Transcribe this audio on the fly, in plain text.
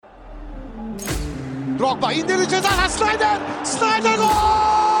Drogba indirdi ceza alan Snyder. Snyder gol!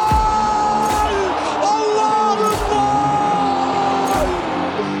 Allah'ım gol!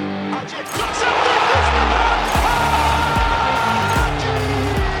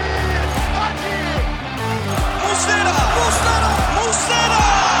 Muslera!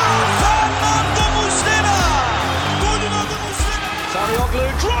 Fernando Muslera! Golün adı Muslera! Sarıyoglu,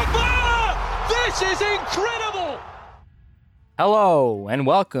 Drogba! This is incredible! Hello and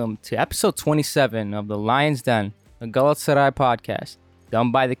welcome to episode 27 of the Lion's Den, a Galatasaray podcast,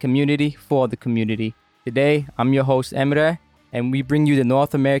 done by the community for the community. Today, I'm your host Emre, and we bring you the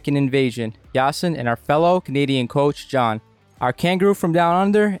North American invasion, Yasin and our fellow Canadian coach, John. Our kangaroo from down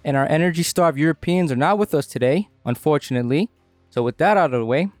under and our energy-starved Europeans are not with us today, unfortunately. So with that out of the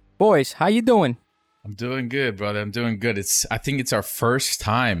way, boys, how you doing? I'm doing good, brother. I'm doing good. I think it's our first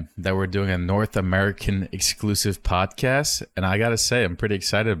time that we're doing a North American exclusive podcast, and I gotta say, I'm pretty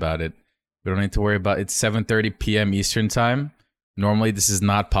excited about it. We don't need to worry about it. It's 7:30 p.m. Eastern time. Normally, this is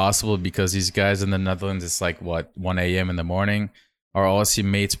not possible because these guys in the Netherlands, it's like, 1 a.m. in the morning. Our Aussie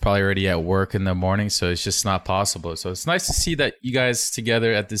mates probably already at work in the morning, so it's just not possible. So it's nice to see that you guys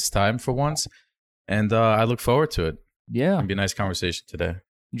together at this time for once, and I look forward to it. Yeah. It'll be a nice conversation today.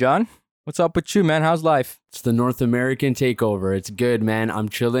 John, what's up with you, man? How's life? It's the North American takeover. It's good, man. I'm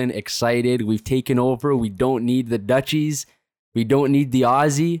chilling, excited. We've taken over. We don't need the Dutchies. We don't need the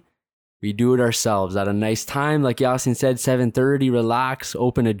Aussie. We do it ourselves at a nice time. Like Yasin said, 7:30, relax,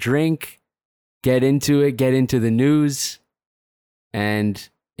 open a drink, get into it, get into the news, and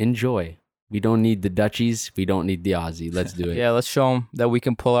enjoy. We don't need the Dutchies. We don't need the Aussie. Let's do it. Yeah, let's show them that we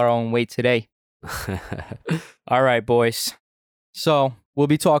can pull our own weight today. All right, boys. So we'll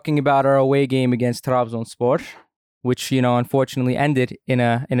be talking about our away game against Trabzonspor, which, unfortunately ended in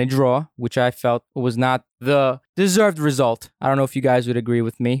a draw, which I felt was not the deserved result. I don't know if you guys would agree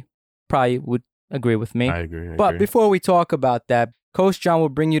with me. Probably would agree with me. I agree. But before we talk about that, Coach John will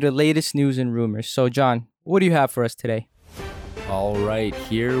bring you the latest news and rumors. So, John, what do you have for us today? All right,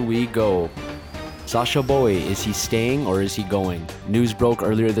 here we go. Sacha Boey, is he staying or is he going? News broke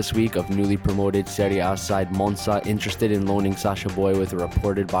earlier this week of newly promoted Serie A side Monza interested in loaning Sacha Boey with a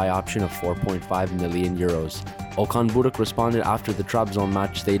reported buy option of 4.5 million euros. Okan Buruk responded after the Trabzon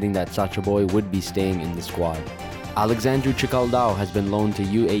match stating that Sacha Boey would be staying in the squad. Alexandru Chikaldao has been loaned to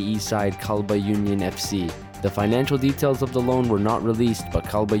UAE side Kalba Union FC. The financial details of the loan were not released, but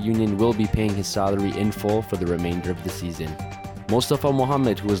Kalba Union will be paying his salary in full for the remainder of the season. Mostafa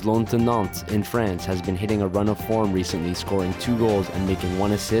Mohamed, who was loaned to Nantes in France, has been hitting a run of form recently, scoring 2 goals and making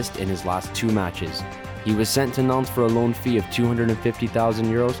 1 assist in his last 2 matches. He was sent to Nantes for a loan fee of 250,000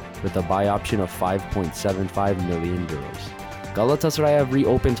 euros with a buy option of 5.75 million euros. Galatasaray have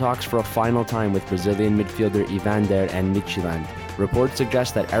reopened talks for a final time with Brazilian midfielder Evander and Midtjylland. Reports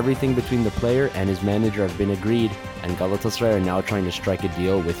suggest that everything between the player and his manager have been agreed, and Galatasaray are now trying to strike a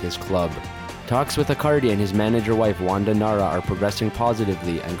deal with his club. Talks with Icardi and his manager wife Wanda Nara are progressing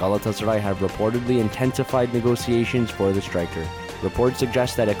positively, and Galatasaray have reportedly intensified negotiations for the striker. Reports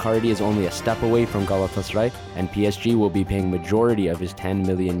suggest that Icardi is only a step away from Galatasaray, and PSG will be paying majority of his 10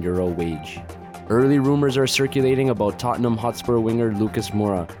 million euro wage. Early rumors are circulating about Tottenham Hotspur winger Lucas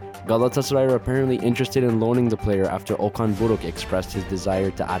Moura. Galatasaray are apparently interested in loaning the player after Okan Buruk expressed his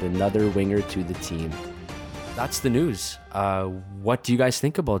desire to add another winger to the team. That's the news. What do you guys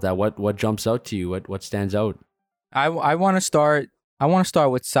think about that? What jumps out to you? What stands out? I want to start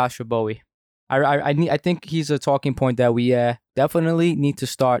with Sacha Boey. I think he's a talking point that we definitely need to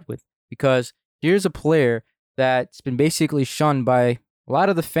start with, because here's a player that's been basically shunned by a lot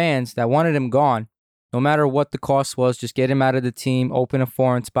of the fans that wanted him gone. No matter what the cost was, just get him out of the team, open a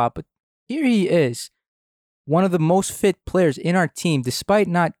foreign spot. But here he is, one of the most fit players in our team, despite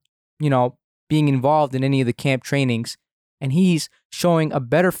not, being involved in any of the camp trainings. And he's showing a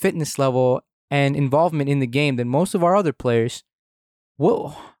better fitness level and involvement in the game than most of our other players.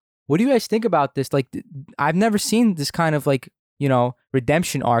 What do you guys think about this? Like, I've never seen this kind of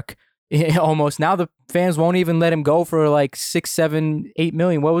redemption arc. Almost. Now the fans won't even let him go for like 6, 7, 8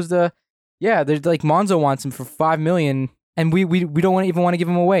 million. What was the... Yeah, there's like Monza wants him for 5 million, and we don't even want to give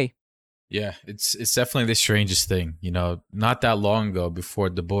him away. Yeah, it's definitely the strangest thing. Not that long ago, before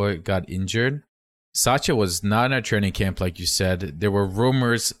the boy got injured, Sacha was not in a training camp, like you said. There were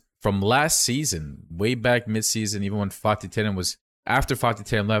rumors from last season, way back mid-season, even when Fatih Terim was... After Fatih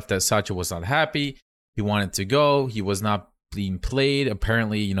Terim left, that Sacha was not happy. He wanted to go. He was not being played.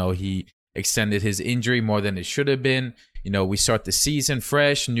 Apparently, he extended his injury more than it should have been. We start the season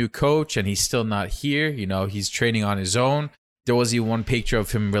fresh, new coach, and he's still not here. He's training on his own. There was even one picture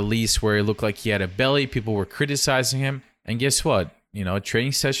of him released where it looked like he had a belly. People were criticizing him. And guess what?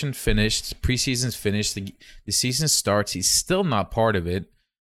 training session finished, preseason's finished, the season starts. He's still not part of it.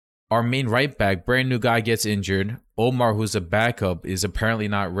 Our main right back, brand new guy, gets injured. Omar, who's a backup, is apparently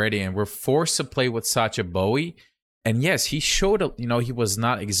not ready, and we're forced to play with Sacha Boey. And yes, he showed up, he was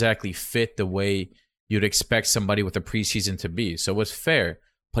not exactly fit the way you'd expect somebody with a preseason to be. So it was fair,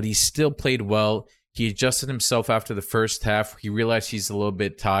 but he still played well. He adjusted himself after the first half. He realized he's a little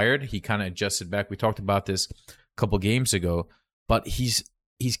bit tired. He kind of adjusted back. We talked about this a couple games ago, but he's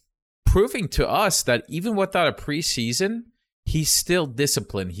proving to us that even without a preseason, he's still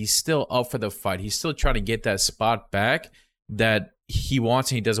disciplined. He's still up for the fight. He's still trying to get that spot back that he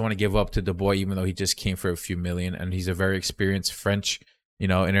wants, and he doesn't want to give up to the boy, even though he just came for a few million, and he's a very experienced French,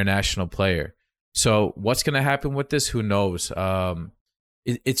 international player. So what's going to happen with this? Who knows?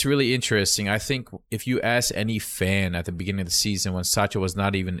 It's really interesting. I think if you ask any fan at the beginning of the season when Sacha was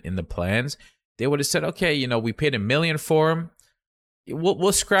not even in the plans, they would have said, okay, we paid $1 million for him.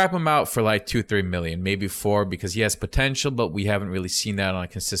 We'll scrap him out for like 2-3 million, maybe 4, because he has potential, but we haven't really seen that on a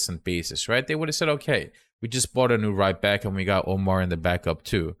consistent basis, right? They would have said, okay, we just bought a new right back and we got Omar in the backup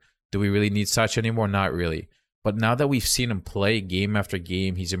too. Do we really need Sacha anymore? Not really. But now that we've seen him play game after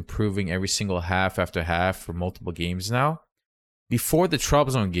game, he's improving every single half after half for multiple games now. Before the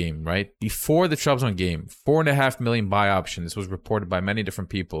Trabzon game, right? Before the Trabzon game, 4.5 million buy option. This was reported by many different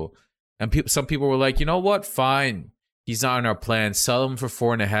people. And some people were like, you know what? Fine. He's not in our plan. Sell him for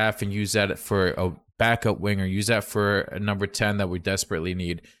 4.5 and use that for a backup winger. Use that for a number 10 that we desperately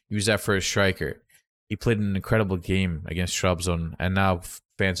need. Use that for a striker. He played an incredible game against Trabzon. And now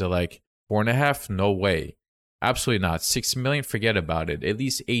fans are like, 4.5? No way. Absolutely not. 6 million? Forget about it. At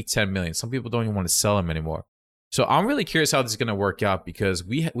least 8-10 million. Some people don't even want to sell him anymore. So I'm really curious how this is going to work out, because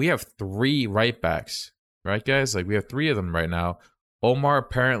we have 3 right backs, right, guys? Like, we have 3 of them right now. Omar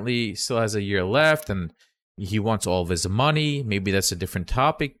apparently still has a year left, and he wants all of his money. Maybe that's a different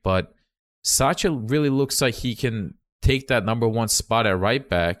topic, but Sacha really looks like he can take that number 1 spot at right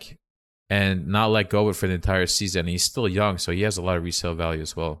back and not let go of it for the entire season. And he's still young, so he has a lot of resale value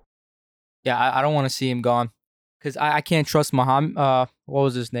as well. Yeah, I don't want to see him gone, because I can't trust Mohammed. What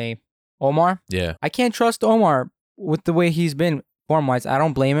was his name? Omar? Yeah. I can't trust Omar with the way he's been form-wise. I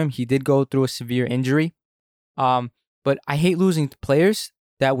don't blame him. He did go through a severe injury. But I hate losing players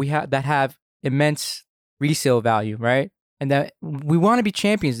that have immense resale value, right? And that we want to be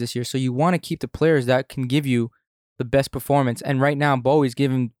champions this year, so you want to keep the players that can give you the best performance. And right now, Bowie's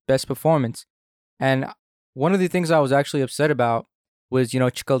giving best performance. And one of the things I was actually upset about was,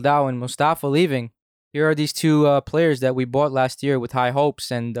 Chikaldao and Mustafa leaving. Here are these 2 players that we bought last year with high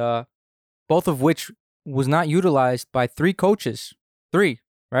hopes, and both of which was not utilized by 3 coaches. 3,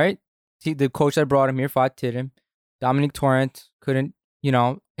 right? The coach that brought him here, Fatih Terim, Dominic Torrent, couldn't,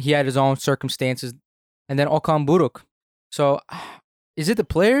 he had his own circumstances, and then Okan Buruk. So, is it the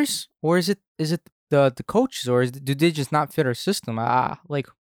players, or is it the coaches, or do they just not fit our system?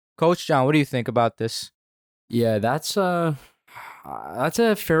 Coach John, what do you think about this? Yeah, that's a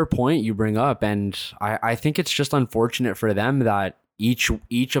fair point you bring up, and I think it's just unfortunate for them that each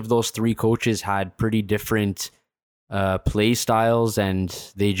of those 3 coaches had pretty different play styles, and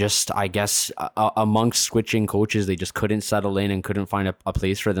they just, I guess, amongst switching coaches, they just couldn't settle in and couldn't find a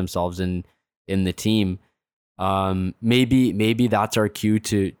place for themselves in the team. Maybe that's our cue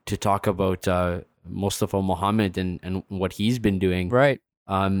to talk about Mustafa Mohammed and what he's been doing. Right.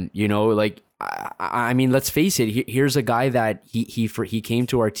 I mean, let's face it. Here's a guy that he came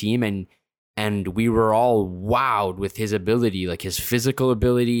to our team and we were all wowed with his ability, like his physical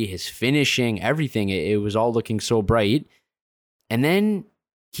ability, his finishing, everything. It was all looking so bright. And then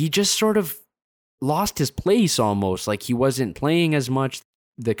he just sort of lost his place almost. Like, he wasn't playing as much.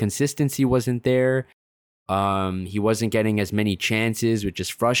 The consistency wasn't there. He wasn't getting as many chances, which is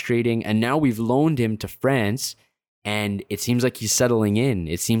frustrating. And now we've loaned him to France, and it seems like he's settling in.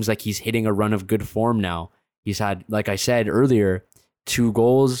 It seems like he's hitting a run of good form now. He's had, like I said earlier, 2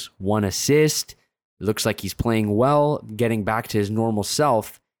 goals, 1 assist. It looks like he's playing well, getting back to his normal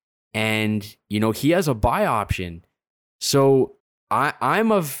self. And, he has a buy option. So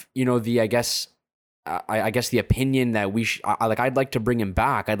I'm of, I guess the opinion that I'd like to bring him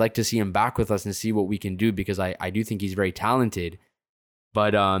back. I'd like to see him back with us and see what we can do, because I do think he's very talented.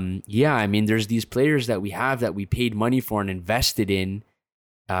 But yeah, I mean, there's these players that we have that we paid money for and invested in,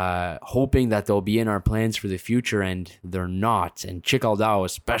 hoping that they'll be in our plans for the future, and they're not. And Chikaldao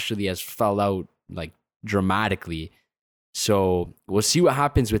especially has fell out like dramatically. So we'll see what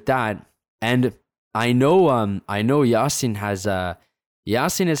happens with that. And I know Yasin has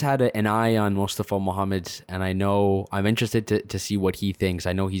had an eye on Mustafa Mohammed, and I'm interested to see what he thinks.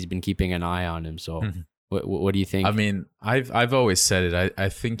 I know he's been keeping an eye on him, so What do you think? I mean, I've always said it. I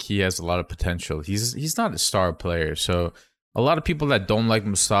think he has a lot of potential. He's not a star player, so a lot of people that don't like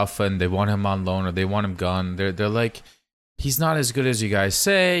Mustafa and they want him on loan or they want him gone, they're like, he's not as good as you guys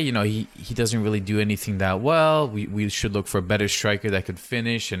say. You know, he doesn't really do anything that well. We should look for a better striker that could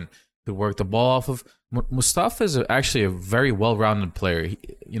finish and could work the ball off of. Mustafa is actually a very well-rounded player.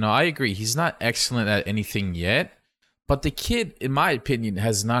 I agree. He's not excellent at anything yet, but the kid, in my opinion,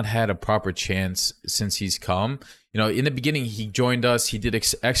 has not had a proper chance since he's come. In the beginning, he joined us. He did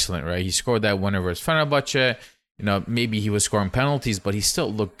excellent, right? He scored that winner versus Fenerbahce. Maybe he was scoring penalties, but he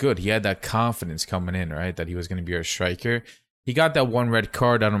still looked good. He had that confidence coming in, right? That he was going to be our striker. He got that one red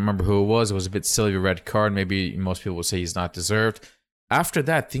card. I don't remember who it was. It was a bit silly, red card. Maybe most people will say he's not deserved. After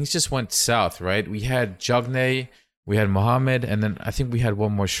that, things just went south, right? We had Cagney, we had Mohamed, and then I think we had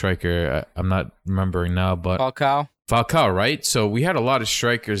one more striker. I'm not remembering now, but Falcao, right? So we had a lot of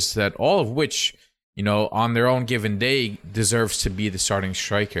strikers that all of which, on their own given day deserves to be the starting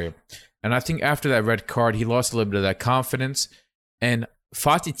striker. And I think after that red card, he lost a little bit of that confidence. And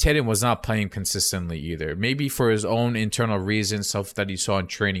Fatih Terim was not playing consistently either. Maybe for his own internal reasons, stuff that he saw in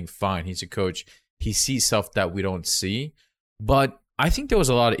training, fine. He's a coach. He sees stuff that we don't see. But I think there was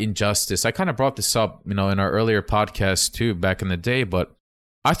a lot of injustice. I kind of brought this up, in our earlier podcast too, back in the day. But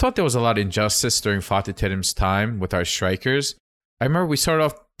I thought there was a lot of injustice during Fatih Terim's time with our strikers. I remember we started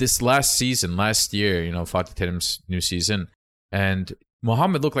off this last year, Fatih Terim's new season. And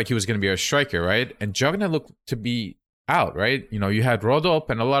Mohamed looked like he was going to be our striker, right? And Cagney looked to be out, right? You had Rodop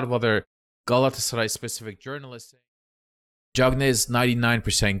and a lot of other Galatasaray-specific journalists saying Cagney is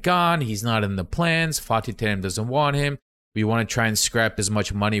 99% gone. He's not in the plans. Fatih Terim doesn't want him. We want to try and scrap as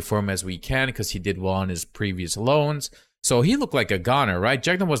much money for him as we can because he did well on his previous loans. So he looked like a goner, right?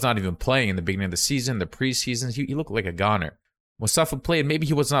 Cagney was not even playing in the beginning of the season, the preseason. He looked like a goner. Mustafa played. Maybe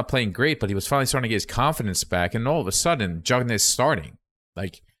he was not playing great, but he was finally starting to get his confidence back. And all of a sudden, Cagney is starting.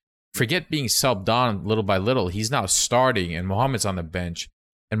 Like, forget being subbed on little by little. He's now starting, and Mohamed's on the bench.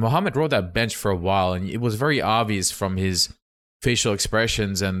 And Mohamed rode that bench for a while, and it was very obvious from his facial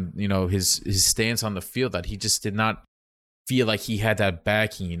expressions and his stance on the field that he just did not feel like he had that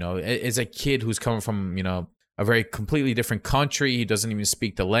backing. As a kid who's coming from a very completely different country, he doesn't even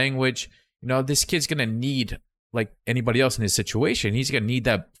speak the language. This kid's gonna need, like anybody else in his situation, he's gonna need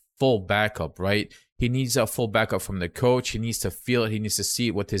that full backup, right? He needs a full backup from the coach. He needs to feel it. He needs to see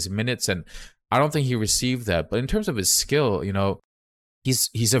it with his minutes. And I don't think he received that. But in terms of his skill,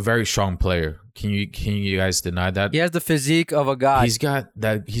 he's a very strong player. Can you guys deny that? He has the physique of a guy. He's got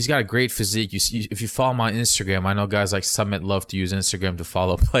a great physique. If you follow him on Instagram, I know guys like Summit love to use Instagram to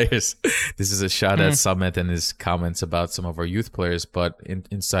follow players. This is a shout at Summit and his comments about some of our youth players, but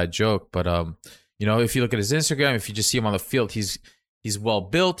inside joke. But if you look at his Instagram, if you just see him on the field, He's well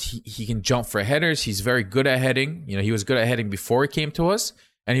built. He can jump for headers. He's very good at heading. He was good at heading before he came to us,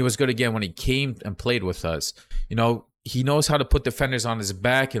 and he was good again when he came and played with us. He knows how to put defenders on his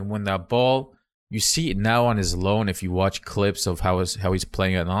back and win that ball. You see it now on his loan if you watch clips of how he's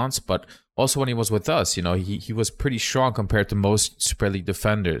playing at Nantes, but also when he was with us. He was pretty strong compared to most Super League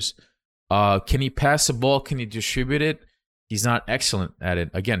defenders. Can he pass the ball? Can he distribute it? He's not excellent at it.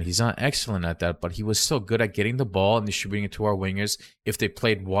 Again, he's not excellent at that, but he was still good at getting the ball and distributing it to our wingers if they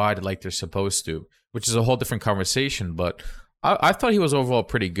played wide like they're supposed to, which is a whole different conversation. But I thought he was overall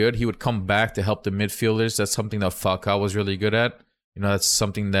pretty good. He would come back to help the midfielders. That's something that Falcao was really good at. That's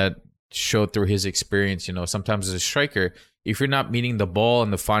something that showed through his experience. Sometimes as a striker, if you're not meeting the ball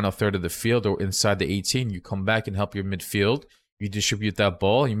in the final third of the field or inside the 18, you come back and help your midfield. You distribute that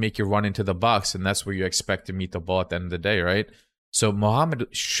ball, you make your run into the box, and that's where you expect to meet the ball at the end of the day, right? So Mohamed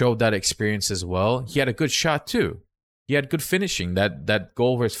showed that experience as well. He had a good shot too. He had good finishing. That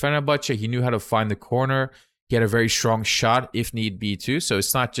goal versus Fenerbahce, he knew how to find the corner. He had a very strong shot if need be too. So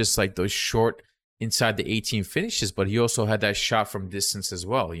it's not just like those short inside the 18 finishes, but he also had that shot from distance as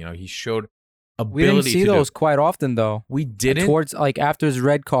well. He showed ability. We didn't see those quite often though. We didn't. Towards after his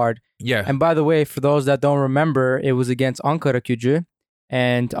red card. Yeah. And by the way, for those that don't remember, it was against Ankaragücü,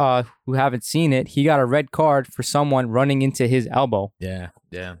 and who haven't seen it, he got a red card for someone running into his elbow. Yeah.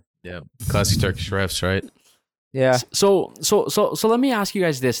 Classic Turkish refs, right? Yeah. So let me ask you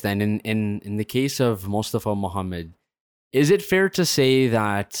guys this then. In the case of Mustafa Mohamed, is it fair to say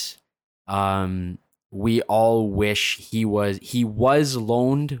that we all wish he was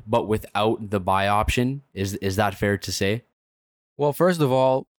loaned but without the buy option? Is that fair to say? Well, first of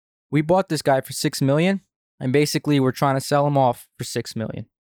all, we bought this guy for $6 million, and basically we're trying to sell him off for $6 million.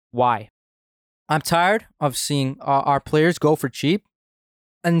 Why? I'm tired of seeing our players go for cheap,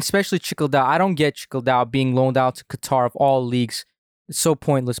 and especially Çıkıldağ. I don't get Çıkıldağ being loaned out to Qatar of all leagues. It's so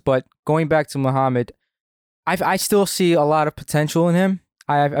pointless. But going back to Mohamed, I still see a lot of potential in him.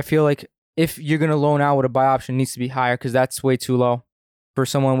 I feel like if you're going to loan out with a buy option, it needs to be higher because that's way too low for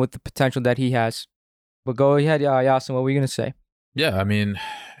someone with the potential that he has. But go ahead, Yasin, what were you going to say? Yeah, I mean,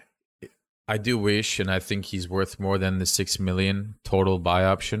 I do wish, and I think he's worth more than the 6 million total buy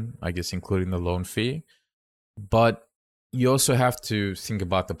option, I guess, including the loan fee. But you also have to think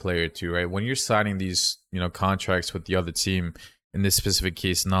about the player too, right? When you're signing these, contracts with the other team, in this specific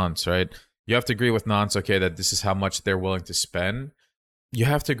case, Nantes, right? You have to agree with Nantes, okay, that this is how much they're willing to spend. You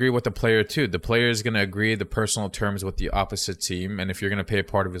have to agree with the player too. The player is going to agree the personal terms with the opposite team. And if you're going to pay a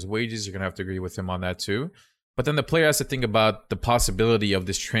part of his wages, you're going to have to agree with him on that too. But then the player has to think about the possibility of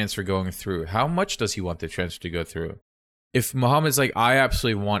this transfer going through. How much does he want the transfer to go through? If Mohamed's like, I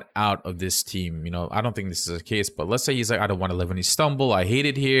absolutely want out of this team, I don't think this is the case, but let's say he's like, I don't want to live in Istanbul. I hate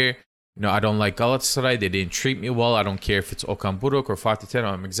it here. I don't like Galatasaray. They didn't treat me well. I don't care if it's Okan Buruk or Fatih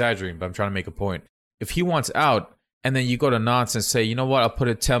Terim. I'm exaggerating, but I'm trying to make a point. If he wants out, and then you go to Nantes and say, you know what, I'll put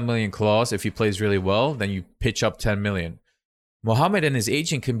a 10 million clause. If he plays really well, then you pitch up 10 million. Mohamed and his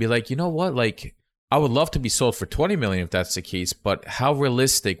agent can be like, you know what, like, I would love to be sold for 20 million if that's the case, but how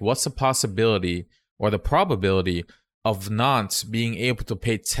realistic, what's the possibility or the probability of Nantes being able to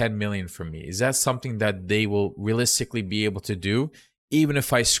pay 10 million for me? Is that something that they will realistically be able to do? Even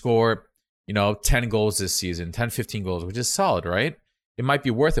if I score, 10 goals this season, 10, 15 goals, which is solid, right? It might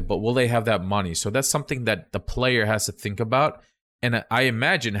be worth it, but will they have that money? So that's something that the player has to think about. And I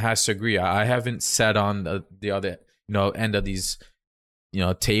imagine has to agree. I haven't sat on the other, end of these,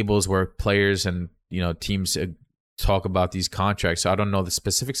 tables where players and, teams talk about these contracts. So I don't know the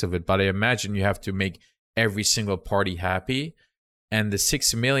specifics of it, but I imagine you have to make every single party happy. And the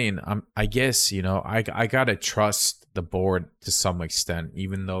 6 million, I guess, I got to trust the board to some extent,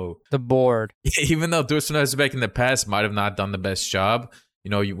 even though Dusan Özbek in the past might have not done the best job.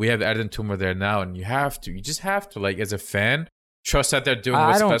 We have Erdem Tumor there now, and you just have to, like, as a fan, trust that they're doing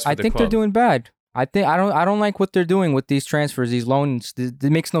what's best for the club. I think they're doing bad. I don't like what they're doing with these transfers, these loans. It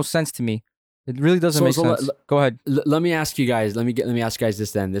makes no sense to me. It really doesn't make sense. Go ahead. Let me ask you guys. Let me ask you guys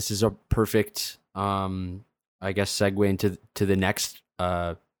this then. This is a perfect, I guess, segue into the next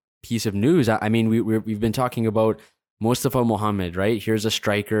piece of news. I mean, we've been talking about Mustafa Mohamed, right? Here's a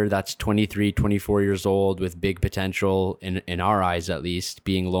striker that's 23, 24 years old with big potential in our eyes, at least,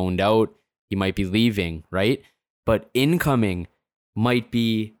 being loaned out. He might be leaving, right? But incoming might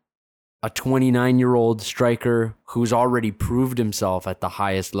be a 29-year-old striker who's already proved himself at the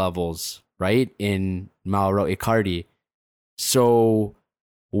highest levels, right? In Mauro Icardi. So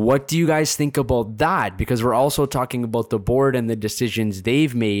what do you guys think about that? Because we're also talking about the board and the decisions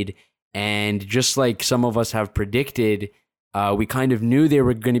they've made. And just like some of us have predicted, we kind of knew they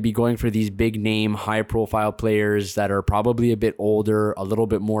were going to be going for these big name, high profile players that are probably a bit older, a little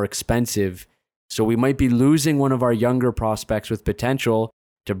bit more expensive. So we might be losing one of our younger prospects with potential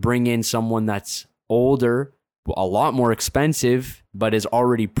to bring in someone that's older, a lot more expensive, but is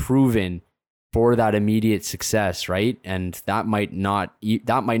already proven for that immediate success, right? And that might not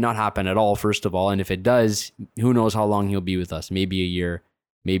happen at all, first of all. And if it does, who knows how long he'll be with us? Maybe a year,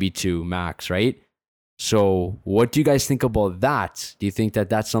 maybe 2 max, right? So what do you guys think about that? Do you think that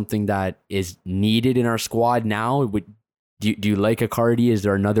that's something that is needed in our squad now? Do you like Icardi? Is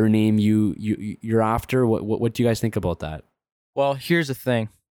there another name you're after? What do you guys think about that? Well, here's the thing.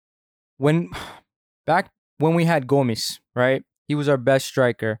 Back when we had Gomis, right? He was our best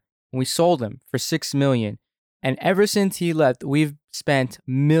striker. We sold him for 6 million. And ever since he left, we've spent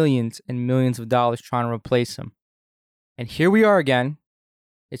millions and millions of dollars trying to replace him. And here we are again.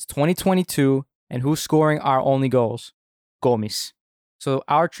 It's 2022, and who's scoring our only goals? Gomis. So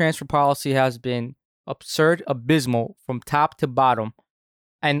our transfer policy has been absurd, abysmal from top to bottom.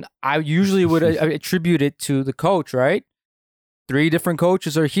 And I usually would attribute it to the coach, right? 3 different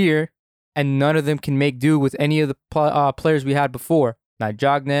coaches are here, and none of them can make do with any of the players we had before. Not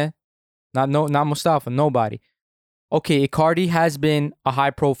Jagne, not Mustafa, nobody. Okay, Icardi has been a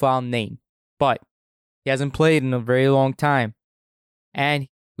high-profile name, but he hasn't played in a very long time. And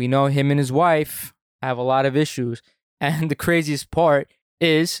we know him and his wife have a lot of issues. And the craziest part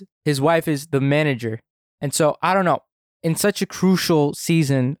is his wife is the manager. And so, I don't know, in such a crucial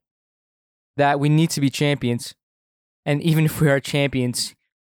season that we need to be champions, and even if we are champions,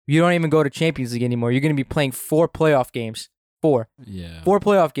 you don't even go to Champions League anymore. You're going to be playing 4 playoff games. 4. Yeah. 4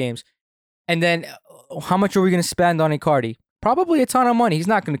 playoff games. And then how much are we going to spend on Icardi? Probably a ton of money. He's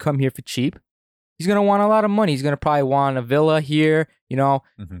not going to come here for cheap. He's going to want a lot of money. He's going to probably want a villa here,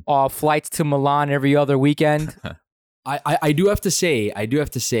 flights to Milan every other weekend. I do have to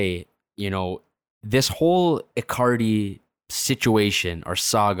say, this whole Icardi situation or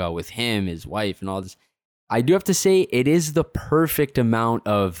saga with him, his wife, and all this, I do have to say it is the perfect amount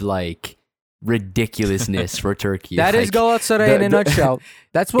of like ridiculousness for Turkey. That is Galatasaray in a nutshell.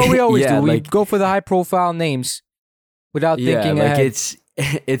 That's what we always do. We go for the high profile names without thinking ahead.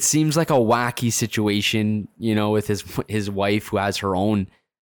 It seems like a wacky situation, with his wife who has her own,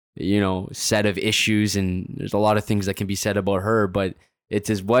 set of issues, and there's a lot of things that can be said about her, but it's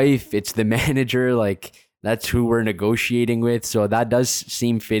his wife, it's the manager, like that's who we're negotiating with. So that does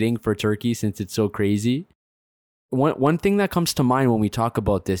seem fitting for Turkey since it's so crazy. One thing that comes to mind when we talk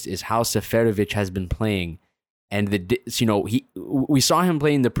about this is how Seferovic has been playing. And we saw him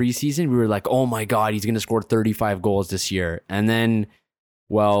play in the preseason. We were like, oh my God, he's going to score 35 goals this year. And then,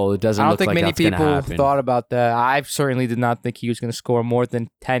 well, it doesn't look like that's going to happen. I don't think many people thought about that. I certainly did not think he was going to score more than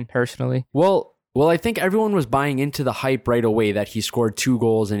 10 personally. Well, I think everyone was buying into the hype right away that he scored 2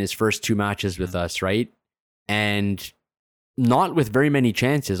 goals in his first 2 matches with us, right? And not with very many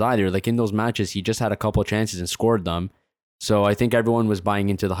chances either. Like in those matches, he just had a couple chances and scored them. So I think everyone was buying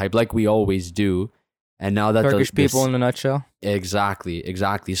into the hype like we always do. And now that Turkish people in a nutshell. Exactly.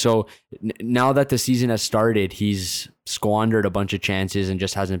 So now that the season has started, he's squandered a bunch of chances and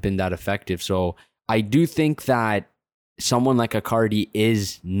just hasn't been that effective. So I do think that someone like Icardi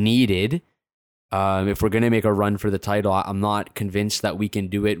is needed. If we're going to make a run for the title, I'm not convinced that we can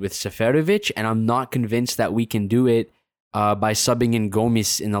do it with Seferovic, and I'm not convinced that we can do it by subbing in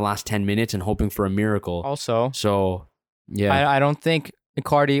Gomis in the last 10 minutes and hoping for a miracle. Also, so yeah, I don't think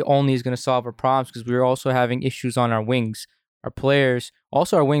Icardi only is going to solve our problems, because we're also having issues on our wings. Our players,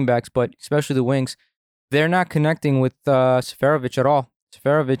 also our wing backs, but especially the wings, they're not connecting with Seferovic at all.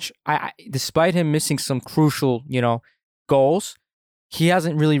 Seferovic, despite him missing some crucial, goals, he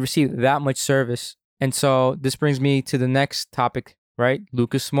hasn't really received that much service. And so this brings me to the next topic, right?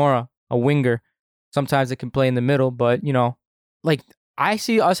 Lucas Moura, a winger. Sometimes it can play in the middle, but, I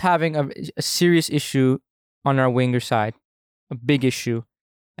see us having a serious issue on our winger side, a big issue.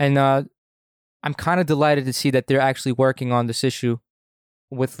 And I'm kind of delighted to see that they're actually working on this issue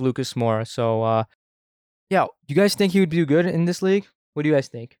with Lucas Moura. So, do you guys think he would do good in this league? What do you guys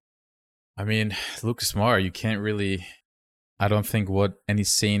think? I mean, Lucas Moura, you can't really... I don't think any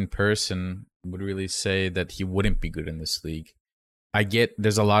sane person would really say that he wouldn't be good in this league. I get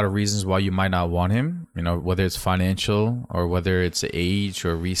there's a lot of reasons why you might not want him, whether it's financial or whether it's age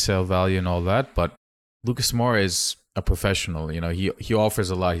or resale value and all that. But Lucas Moura is a professional. He offers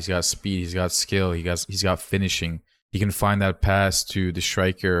a lot. He's got speed. He's got skill. He's got finishing. He can find that pass to the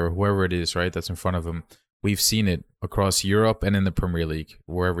striker or whoever it is, right, that's in front of him. We've seen it across Europe and in the Premier League,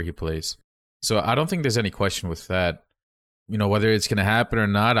 wherever he plays. So I don't think there's any question with that. Whether it's going to happen or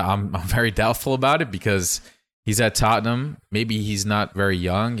not, I'm very doubtful about it, because he's at Tottenham. Maybe he's not very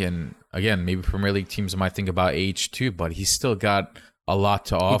young. And again, maybe Premier League teams might think about age too, but he's still got a lot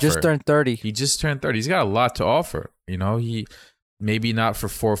to offer. He just turned 30. He's got a lot to offer. He maybe not for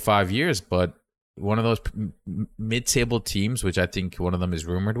 4 or 5 years, but one of those mid-table teams, which I think one of them is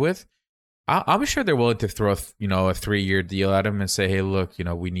rumored with, I'm sure they're willing to throw a 3-year deal at him and say, hey, look,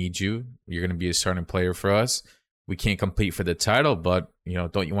 we need you. You're going to be a starting player for us. We can't compete for the title, but,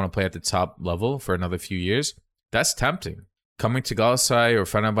 don't you want to play at the top level for another few years? That's tempting. Coming to Galatasaray or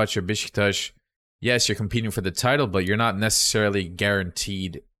Fenerbahce or Beşiktaş, yes, you're competing for the title, but you're not necessarily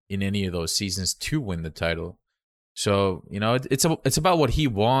guaranteed in any of those seasons to win the title. So, it's about what he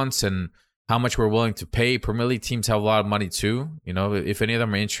wants and how much we're willing to pay. Premier League teams have a lot of money too. If any of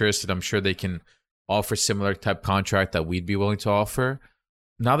them are interested, I'm sure they can offer similar type contract that we'd be willing to offer.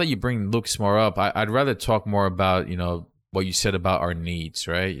 Now that you bring Lucas Moura up, I'd rather talk more about, what you said about our needs,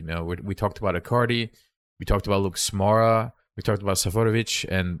 right? We talked about Icardi, we talked about Lucas Moura, we talked about Seferovic,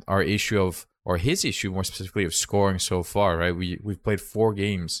 and our issue or his issue more specifically of scoring so far, right? We've played 4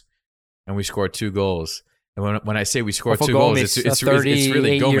 games and we scored 2 goals. And when I say we scored 2 goals, it's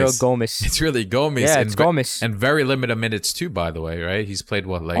really Gomis. It's really Gomis. Yeah, it's Gomis. And very limited minutes too, by the way, right? He's played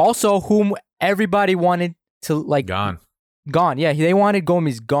also whom everybody wanted to Gone. Yeah, they wanted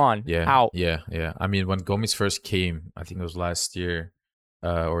Gomis gone. Out. Yeah. I mean, when Gomis first came, I think it was last year,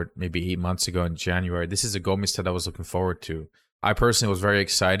 or maybe 8 months ago in January, this is a Gomis that I was looking forward to. I personally was very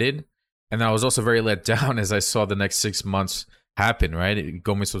excited, and I was also very let down as I saw the next 6 months happen, right?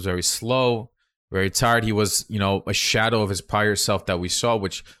 Gomis was very slow, very tired. He was, a shadow of his prior self that we saw,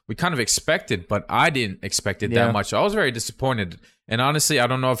 which we kind of expected, but I didn't expect it that much. I was very disappointed. And honestly, I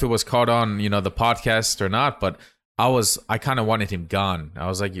don't know if it was caught on, the podcast or not, but I kind of wanted him gone. I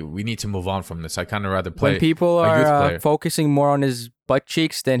was like, we need to move on from this. I kind of rather play. When people are focusing more on his butt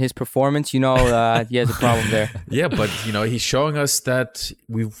cheeks than his performance, he has a problem there. Yeah, but he's showing us that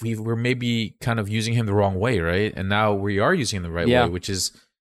we're maybe kind of using him the wrong way, right? And now we are using him the right way, which is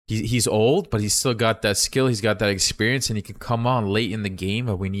he's old, but he's still got that skill. He's got that experience, and he can come on late in the game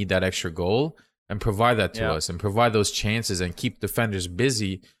when we need that extra goal and provide that to us and provide those chances and keep defenders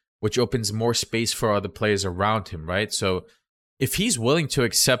busy, which opens more space for other players around him, right? So if he's willing to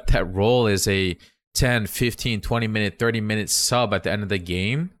accept that role as a 10, 15, 20 minute, 30 minute sub at the end of the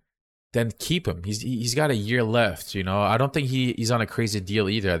game, then keep him. He's got a year left, you know. I don't think he's on a crazy deal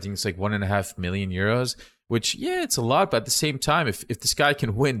either. I think it's like 1.5 million euros, which, yeah, it's a lot, but at the same time, if this guy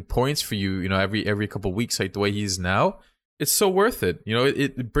can win points for you, you know, every couple of weeks like the way he is now, it's so worth it. You know,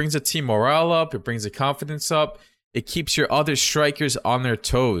 it brings the team morale up, it brings the confidence up, it keeps your other strikers on their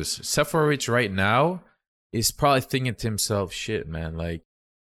toes. Seferovic right now is probably thinking to himself, shit, man, like,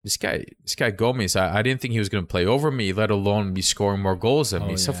 this guy Gomez, I didn't think he was going to play over me, let alone be scoring more goals than me.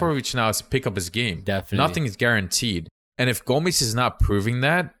 Yeah. Seferovic now has to pick up his game. Definitely. Nothing is guaranteed. And if Gomez is not proving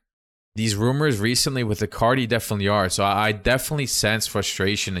that, these rumors recently with Icardi definitely are. So I definitely sense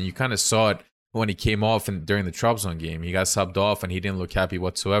frustration, and you kind of saw it when he came off during the Trabzon game. He got subbed off, and he didn't look happy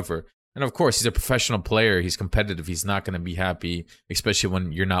whatsoever. And of course, he's a professional player. He's competitive. He's not going to be happy, especially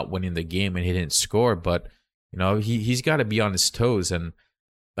when you're not winning the game and he didn't score. But, you know, he's got to be on his toes. And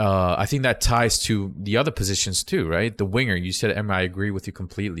I think that ties to the other positions too, right? The winger, you said, Emre, I agree with you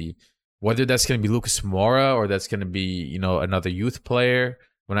completely. Whether that's going to be Lucas Moura or that's going to be, you know, another youth player.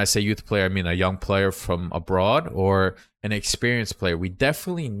 When I say youth player, I mean a young player from abroad or an experienced player. We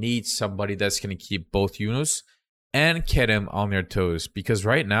definitely need somebody that's going to keep both Yunus and Kerem on their toes, because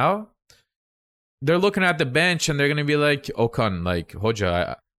right now they're looking at the bench and they're going to be like, Okan, like,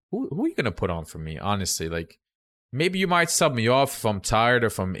 Hoca, who are you going to put on for me? Honestly, like, maybe you might sub me off if I'm tired or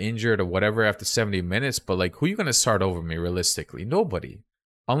if I'm injured or whatever after 70 minutes, but like, who are you going to start over me realistically? Nobody.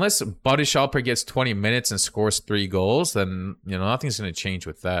 Unless Barış Alper gets 20 minutes and scores 3 goals, then, you know, nothing's going to change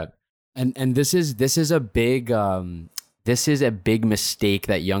with that. And this is a big mistake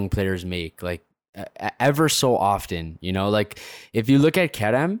that young players make, like ever so often. You know, like if you look at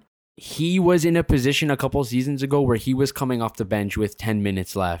Kerem, he was in a position a couple seasons ago where he was coming off the bench with 10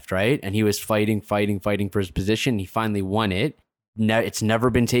 minutes left, right? And he was fighting for his position. He finally won it. It's never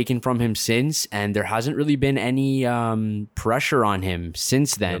been taken from him since, and there hasn't really been any pressure on him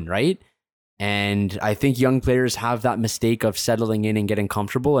since then, right? And I think young players have that mistake of settling in and getting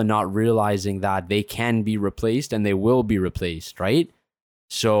comfortable and not realizing that they can be replaced and they will be replaced, right?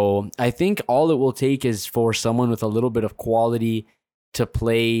 So I think all it will take is for someone with a little bit of quality to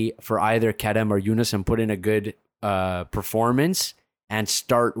play for either Kerem or Yunus and put in a good performance and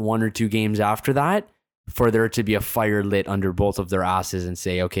start 1 or 2 games after that, for there to be a fire lit under both of their asses and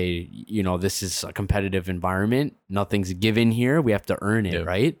say, okay, you know, this is a competitive environment. Nothing's given here. We have to earn it,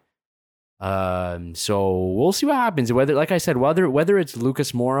 right? So we'll see what happens. Whether, like I said, whether it's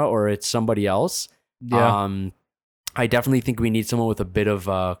Lucas Moura or it's somebody else, I definitely think we need someone with a bit of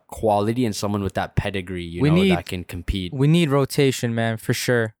quality and someone with that pedigree, that can compete. We need rotation, man, for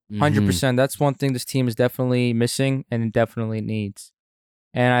sure. 100%. That's one thing this team is definitely missing and it definitely needs.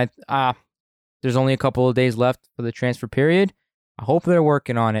 And there's only a couple of days left for the transfer period. I hope they're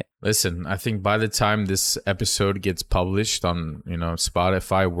working on it. Listen, I think by the time this episode gets published on, you know,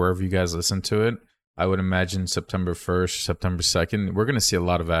 Spotify, wherever you guys listen to it, I would imagine September 1st, September 2nd, we're going to see a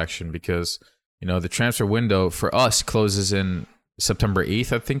lot of action because, you know, the transfer window for us closes in September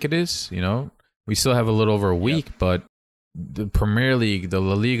 8th, I think it is. You know, we still have a little over a week, but the Premier League, the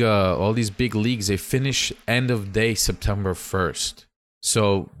La Liga, all these big leagues, they finish end of day September 1st.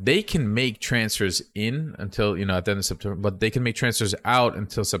 So they can make transfers in until, you know, at the end of September, but they can make transfers out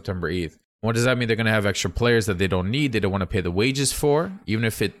until September 8th. What does that mean? They're going to have extra players that they don't need, they don't want to pay the wages for. Even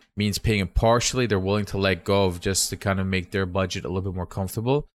if it means paying them partially, they're willing to let go of just to kind of make their budget a little bit more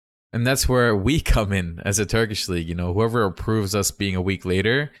comfortable. And that's where we come in as a Turkish league. You know, whoever approves us being a week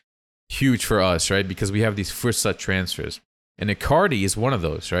later, huge for us, right? Because we have these first-set transfers. And Icardi is one of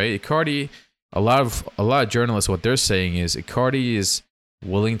those, right? Icardi, a lot of journalists, what they're saying is Icardi is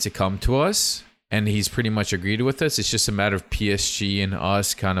willing to come to us and he's pretty much agreed with us. It's just a matter of PSG and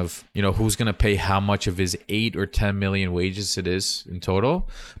us kind of, you know, who's going to pay how much of his 8 or 10 million wages it is in total.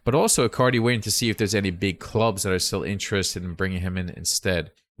 But also Icardi waiting to see if there's any big clubs that are still interested in bringing him in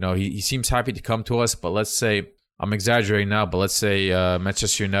instead. You know, he seems happy to come to us, but let's say, I'm exaggerating now, but let's say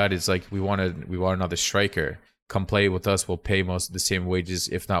Manchester United is like, we want another striker. Come play with us. We'll pay most of the same wages,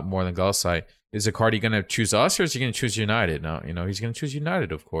 if not more than Galatasaray. Is Icardi going to choose us or is he going to choose United? No, you know, he's going to choose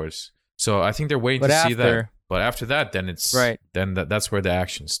United, of course. So I think they're waiting to see that. But after that, then it's right. Then that's where the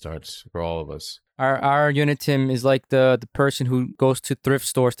action starts for all of us. Our unit team is like the person who goes to thrift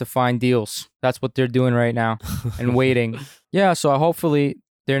stores to find deals. That's what they're doing right now and waiting. Yeah, so hopefully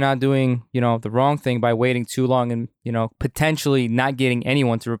they're not doing, the wrong thing by waiting too long and, potentially not getting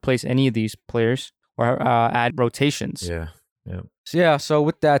anyone to replace any of these players or add rotations. Yeah. So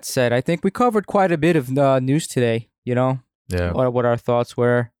with that said, I think we covered quite a bit of news today, what our thoughts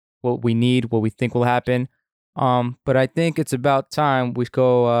were, what we need, what we think will happen. But I think it's about time we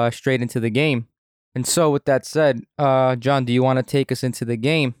go straight into the game. And so with that said, John, do you want to take us into the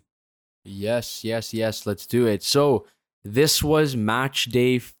game? Yes. Let's do it. So this was match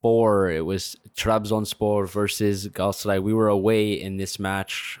day 4. It was Trabzonspor versus Galatasaray. We were away in this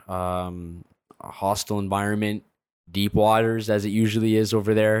match, a hostile environment, deep waters as it usually is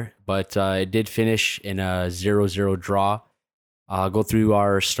over there. But it did finish in a 0-0 draw. I'll go through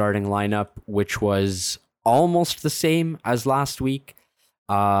our starting lineup, which was almost the same as last week.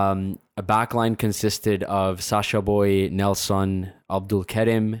 A backline consisted of Sacha Boey, Nelson, Abdul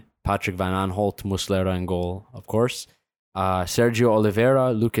Kerim, Patrick Van Aanholt, Muslera in goal, of course. Sergio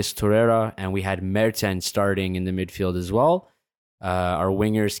Oliveira, Lucas Torreira, and we had Mertens starting in the midfield as well. Our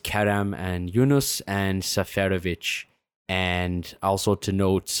wingers, Kerem and Yunus, and Seferovic. And also to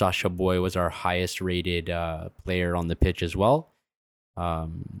note, Sacha Boey was our highest rated player on the pitch as well,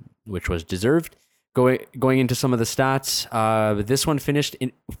 which was deserved. Going into some of the stats, this one finished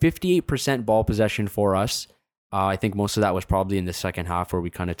in 58% ball possession for us. I think most of that was probably in the second half where we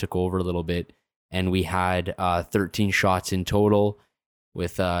kind of took over a little bit. And we had 13 shots in total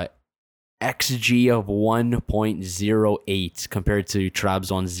with XG of 1.08 compared to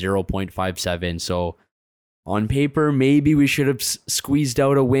Trabzon's 0.57. So on paper, maybe we should have squeezed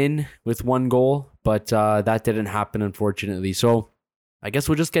out a win with 1 goal, but that didn't happen, unfortunately. So I guess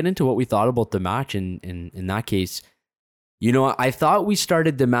we'll just get into what we thought about the match in that case. I thought we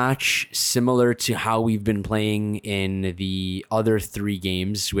started the match similar to how we've been playing in the other 3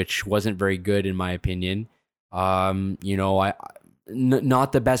 games, which wasn't very good in my opinion. Not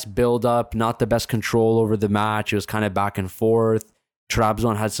the best build-up, not the best control over the match. It was kind of back and forth.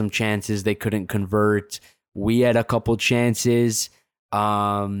 Trabzon had some chances they couldn't convert. We had a couple chances.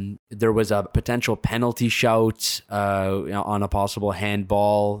 There was a potential penalty shout on a possible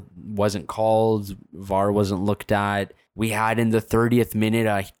handball. Wasn't called. VAR wasn't looked at. We had in the 30th minute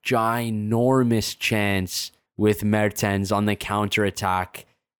a ginormous chance with Mertens on the counter-attack.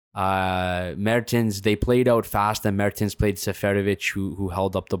 Mertens, they played out fast, and Mertens played Seferovic, who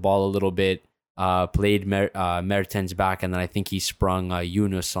held up the ball a little bit, played Mertens back, and then I think he sprung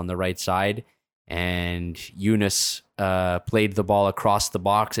Yunus on the right side. And Yunus played the ball across the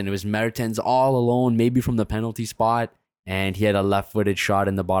box, and it was Mertens all alone, maybe from the penalty spot. And he had a left-footed shot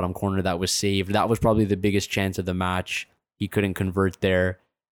in the bottom corner that was saved. That was probably the biggest chance of the match. He couldn't convert there.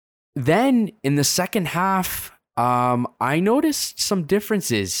 Then in the second half, I noticed some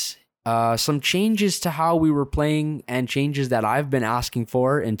differences, some changes to how we were playing and changes that I've been asking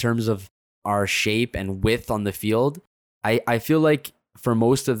for in terms of our shape and width on the field. I feel like for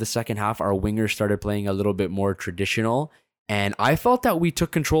most of the second half, our wingers started playing a little bit more traditional. And I felt that we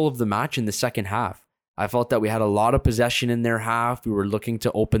took control of the match in the second half. I felt that we had a lot of possession in their half. We were looking to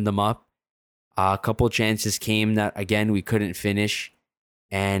open them up. A couple chances came that, again, we couldn't finish.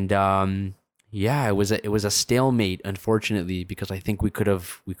 And it was a stalemate, unfortunately, because I think we could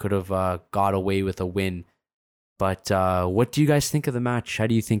have got away with a win. But what do you guys think of the match? How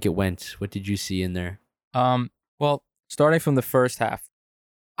do you think it went? What did you see in there? Well, starting from the first half,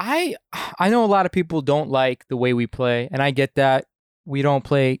 I know a lot of people don't like the way we play, and I get that. We don't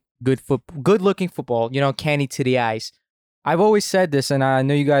play good-looking football, canny to the eyes. I've always said this, and I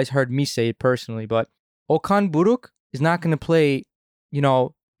know you guys heard me say it personally, but Okan Buruk is not going to play,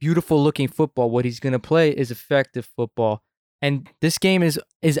 beautiful-looking football. What he's going to play is effective football. And this game is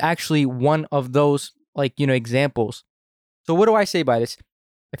actually one of those, examples. So what do I say by this?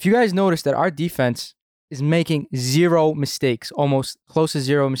 If you guys notice that our defense is making 0 mistakes, almost close to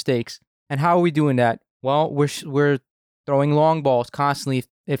 0 mistakes. And how are we doing that? Well, we're throwing long balls constantly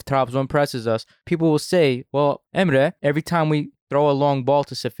if Trabzon presses us. People will say, well, Emre, every time we throw a long ball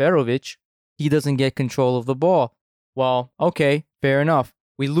to Seferovic, he doesn't get control of the ball. Well, okay, fair enough.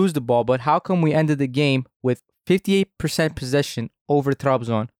 We lose the ball, but how come we ended the game with 58% possession over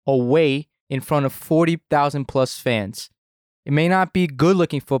Trabzon away in front of 40,000 plus fans? It may not be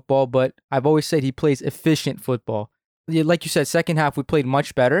good-looking football, but I've always said he plays efficient football. Like you said, second half we played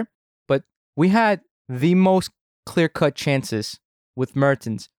much better, but we had the most clear-cut chances with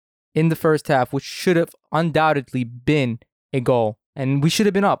Mertens in the first half, which should have undoubtedly been a goal. And we should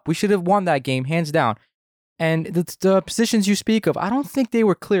have been up. We should have won that game, hands down. And the positions you speak of, I don't think they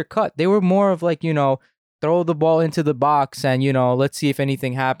were clear-cut. They were more of throw the ball into the box and, let's see if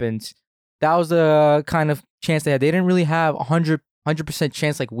anything happens. That was the kind of chance they had. They didn't really have 100% 100%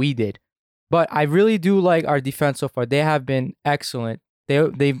 chance like we did. But I really do like our defense so far. They have been excellent.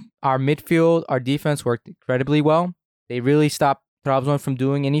 Our midfield, our defense worked incredibly well. They really stopped Trabzon from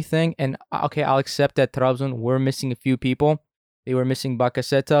doing anything. And okay, I'll accept that Trabzon were missing a few people. They were missing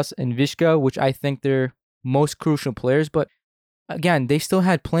Bakasetas and Vishka, which I think they're most crucial players. But again, they still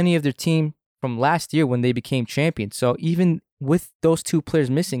had plenty of their team from last year when they became champions. So even with those two players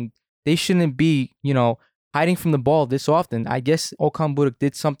missing, they shouldn't be, hiding from the ball this often. I guess Okan Buruk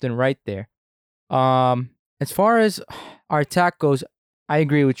did something right there. As far as our attack goes, I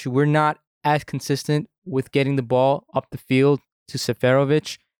agree with you. We're not as consistent with getting the ball up the field to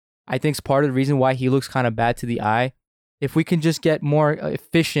Seferovic. I think it's part of the reason why he looks kind of bad to the eye. If we can just get more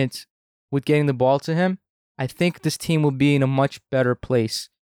efficient with getting the ball to him, I think this team will be in a much better place.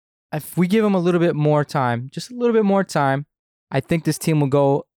 If we give him a little bit more time, just a little bit more time, I think this team will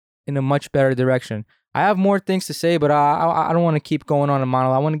go in a much better direction. I have more things to say, but I don't want to keep going on a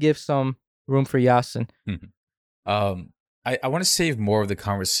monologue. I want to give some room for Yasin. I want to save more of the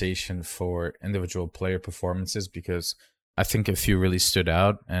conversation for individual player performances because I think a few really stood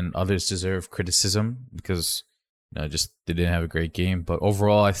out and others deserve criticism because just they didn't have a great game. But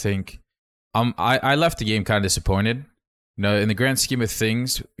overall, I think I left the game kind of disappointed. In the grand scheme of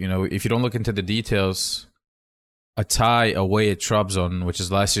things, if you don't look into the details, a tie away at Trabzon, which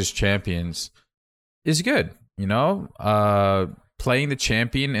is last year's champions, is good. Playing the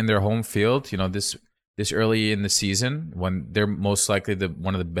champion in their home field, this early in the season when they're most likely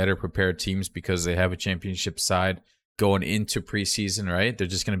one of the better prepared teams because they have a championship side going into preseason, right? They're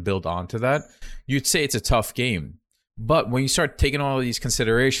just going to build onto that. You'd say it's a tough game. But when you start taking all of these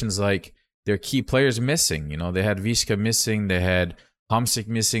considerations, like their key players missing, they had Viska missing, they had Hamsik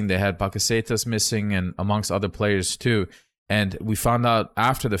missing, they had Bakasetas missing, and amongst other players too. And we found out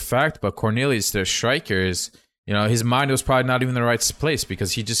after the fact, but Cornelius, their striker, his mind was probably not even in the right place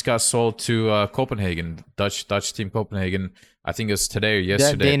because he just got sold to Copenhagen, Dutch team Copenhagen. I think it was today or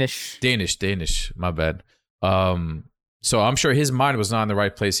yesterday. Danish. My bad. So I'm sure his mind was not in the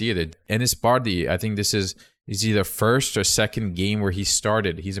right place either. Enis Bardi, I think this is either first or second game where he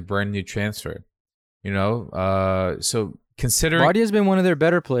started. He's a brand new transfer. So considering Bardi has been one of their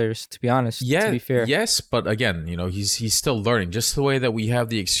better players, to be honest. Yeah, to be fair. Yes, but again, he's still learning. Just the way that we have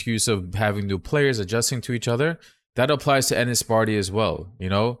the excuse of having new players adjusting to each other, that applies to Enis Bardi as well.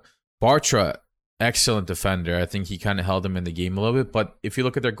 Bartra, excellent defender. I think he kind of held him in the game a little bit. But if you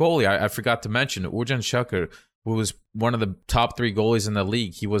look at their goalie, I forgot to mention Urjan Şakır, who was one of the top 3 goalies in the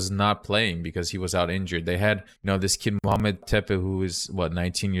league. He was not playing because he was out injured. They had, this kid Mohamed Tepe, who is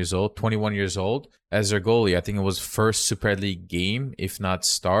 21 years old, as their goalie. I think it was first Super League game, if not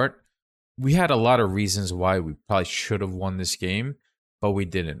start. We had a lot of reasons why we probably should have won this game, but we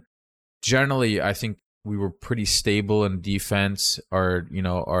didn't. Generally, I think we were pretty stable in defense. Our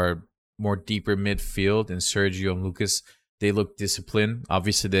more deeper midfield and Sergio and Lucas, they look disciplined.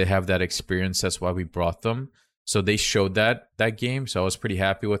 Obviously, they have that experience. That's why we brought them. So they showed that game. So I was pretty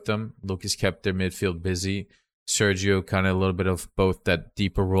happy with them. Lucas kept their midfield busy. Sergio kind of a little bit of both that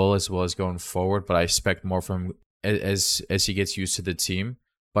deeper role as well as going forward. But I expect more from him as he gets used to the team.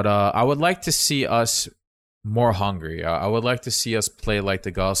 But I would like to see us more hungry. I would like to see us play like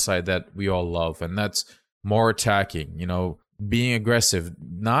the Galatasaray that we all love. And that's more attacking, being aggressive,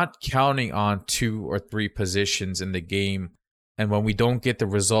 not counting on 2 or 3 positions in the game. And when we don't get the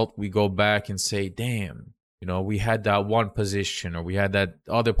result, we go back and say, damn, we had that one position or we had that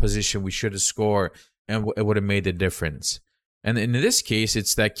other position we should have scored and it would have made the difference. And in this case,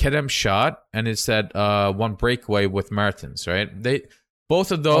 it's that Kerem shot and it's that one breakaway with Mertens, right?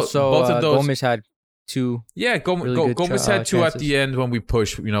 Both of those. Gomez had 2. Yeah, Gomez had 2 at the end when we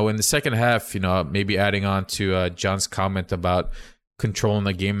pushed. In the second half, maybe adding on to John's comment about controlling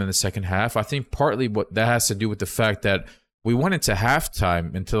the game in the second half. I think partly what that has to do with the fact that we went into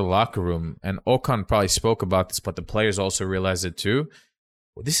halftime into the locker room, and Okan probably spoke about this, but the players also realized it too.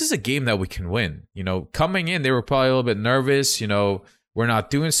 This is a game that we can win. Coming in, they were probably a little bit nervous. We're not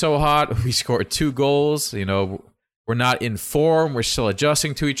doing so hot. We scored 2 goals. We're not in form. We're still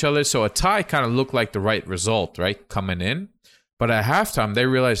adjusting to each other. So a tie kind of looked like the right result, right? Coming in. But at halftime, they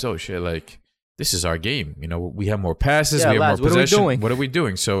realized, oh shit, this is our game. We have more passes. We have more possession. What are we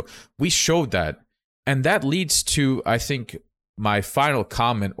doing? So we showed that. And that leads to, I think, my final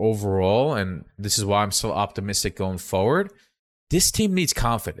comment overall, and this is why I'm still optimistic going forward. This team needs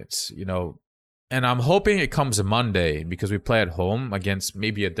confidence, and I'm hoping it comes Monday because we play at home against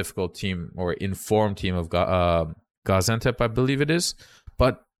maybe a difficult team or informed team of Gaziantep, I believe it is.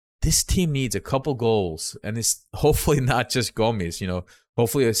 But this team needs a couple goals, and it's hopefully not just Gomez,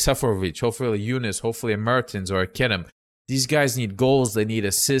 hopefully a Seferovic, hopefully a Yunus, hopefully a Mertens or a Kerem. These guys need goals. They need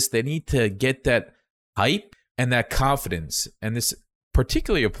assists. They need to get that hype and that confidence. And this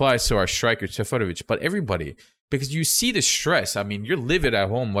particularly applies to our striker, Seferovic, but everybody. Because you see the stress. I mean, you're livid at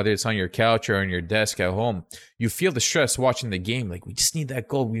home, whether it's on your couch or on your desk at home. You feel the stress watching the game. Like, we just need that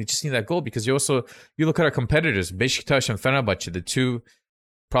goal. We just need that goal. Because you look at our competitors, Beşiktaş and Fenerbahçe, the two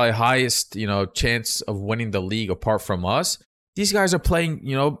probably highest, chance of winning the league apart from us. These guys are playing,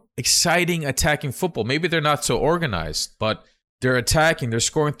 exciting attacking football. Maybe they're not so organized, but they're attacking. They're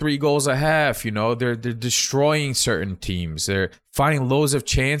scoring 3 goals a half. They're destroying certain teams. They're finding loads of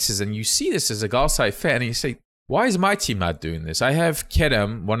chances. And you see this as a Galatasaray fan, and you say, why is my team not doing this? I have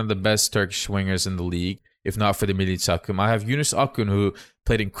Kerem, one of the best Turkish wingers in the league, if not for the Milli Takım. I have Yunus Akgün, who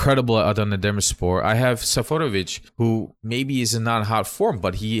played incredible at Adana Demirspor. I have Seferovic, who maybe is in not hot form,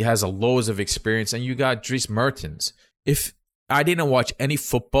 but he has a loads of experience. And you got Dries Mertens. If I didn't watch any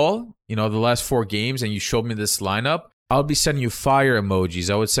football, the last 4 games, and you showed me this lineup, I'll be sending you fire emojis.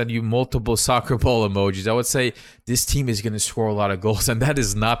 I would send you multiple soccer ball emojis. I would say this team is going to score a lot of goals, and that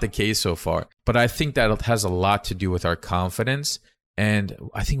is not the case so far. But I think that has a lot to do with our confidence. And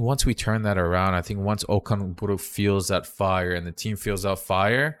I think once we turn that around, I think once Okan Buruk feels that fire and the team feels that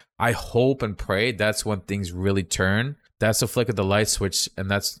fire, I hope and pray that's when things really turn. That's a flick of the light switch, and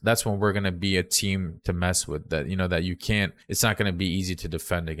that's when we're gonna be a team to mess with. That that you can't. It's not gonna be easy to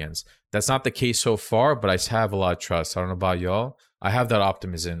defend against. That's not the case so far, but I have a lot of trust. I don't know about y'all. I have that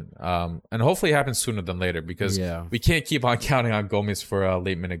optimism, and hopefully it happens sooner than later because we can't keep on counting on Gomez for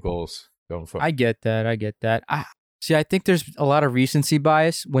late minute goals going forward. I get that. I think there's a lot of recency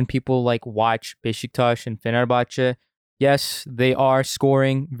bias when people watch Beşiktaş and Fenerbahçe. Yes, they are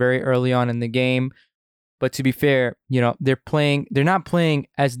scoring very early on in the game. But to be fair, they're not playing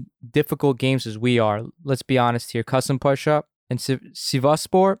as difficult games as we are. Let's be honest here. Kasımpaşa and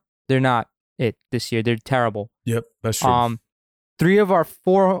Sivasspor, they're not it this year. They're terrible. Yep, that's true. 3 of our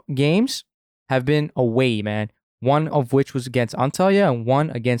 4 games have been away, man. 1 of which was against Antalya and 1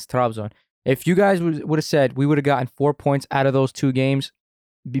 against Trabzon. If you guys would have said we would have gotten 4 points out of those 2 games,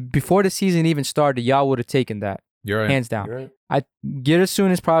 before the season even started, y'all would have taken that. You're right. Hands down. You're right. Giresun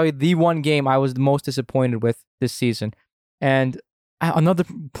is probably the one game I was the most disappointed with this season. And another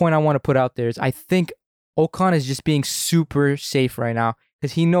point I want to put out there is I think Okan is just being super safe right now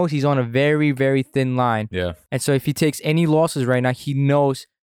because he knows he's on a very, very thin line. Yeah. And so if he takes any losses right now, he knows,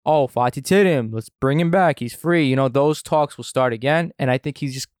 Fatih Terim, let's bring him back. He's free. Those talks will start again. And I think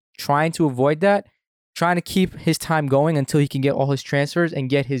he's just trying to avoid that, trying to keep his time going until he can get all his transfers and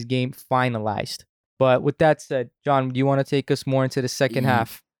get his game finalized. But with that said, John, do you want to take us more into the second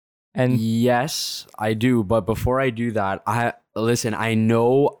half? And yes, I do. But before I do that, I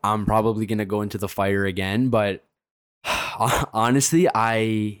know I'm probably going to go into the fire again, but honestly,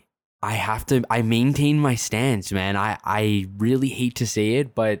 I maintain my stance, man. I really hate to say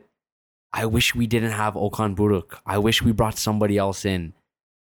it, but I wish we didn't have Okan Buruk. I wish we brought somebody else in.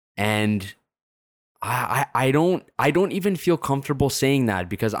 And I don't even feel comfortable saying that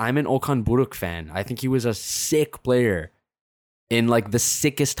because I'm an Okan Buruk fan. I think he was a sick player in the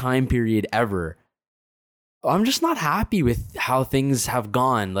sickest time period ever. I'm just not happy with how things have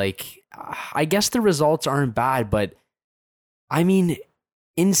gone. I guess the results aren't bad, but I mean,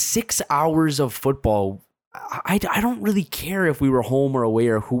 in 6 hours of football, I don't really care if we were home or away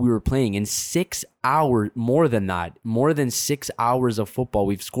or who we were playing. In 6 hours, more than 6 hours of football,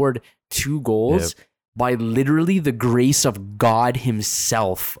 we've scored 2 goals. Yep. By literally the grace of God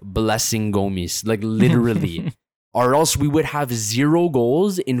himself blessing Gomez, literally, or else we would have 0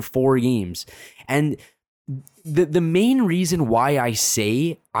 goals in 4 games. And the main reason why I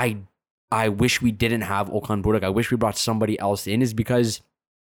say I wish we didn't have Okan Buruk, I wish we brought somebody else in, is because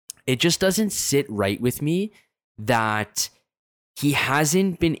it just doesn't sit right with me that he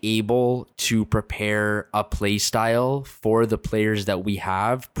hasn't been able to prepare a play style for the players that we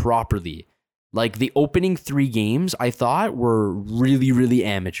have properly. The opening 3 games, I thought were really, really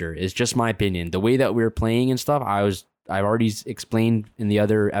amateur. It's just my opinion. The way that we were playing and stuff, I've already explained in the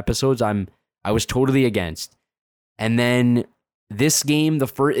other episodes. I was totally against. And then this game,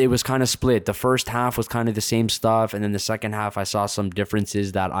 it was kind of split. The first half was kind of the same stuff, and then the second half, I saw some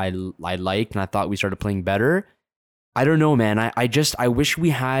differences that I liked, and I thought we started playing better. I don't know, man. I wish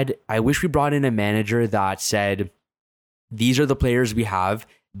we brought in a manager that said, these are the players we have.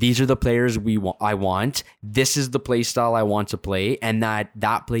 These are the players I want. This is the play style I want to play, and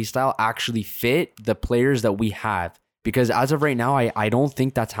that play style actually fit the players that we have. Because as of right now, I don't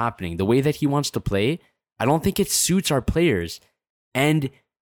think that's happening. The way that he wants to play, I don't think it suits our players. And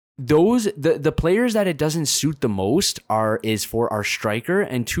the players that it doesn't suit the most is for our striker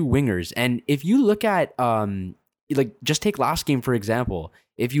and 2 wingers. And if you look at like just take last game for example.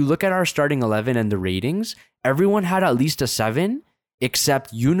 If you look at our starting 11 and the ratings, everyone had at least a 7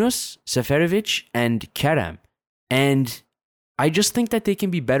 except Yunus, Seferovic, and Kerem. And I just think that they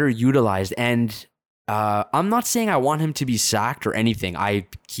can be better utilized. And I'm not saying I want him to be sacked or anything.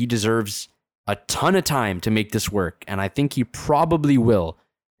 He deserves a ton of time to make this work, and I think he probably will.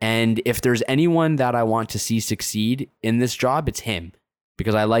 And if there's anyone that I want to see succeed in this job, it's him,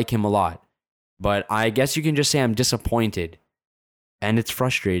 because I like him a lot. But I guess you can just say I'm disappointed, and it's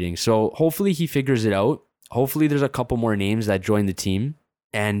frustrating. So hopefully he figures it out. Hopefully there's a couple more names that join the team,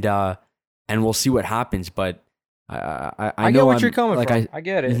 and we'll see what happens. But I get know what you're coming from. I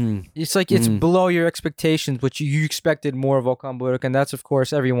get it. Mhm. It's like it's below your expectations, but you expected more of Okan Buruk, and that's, of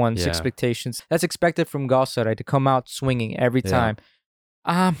course, everyone's expectations. That's expected from Galatasaray to come out swinging every time.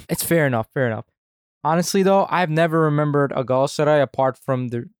 It's fair enough. Honestly, though, I've never remembered a Galatasaray, apart from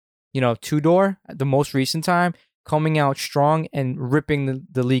the, Tudor, the most recent time, coming out strong and ripping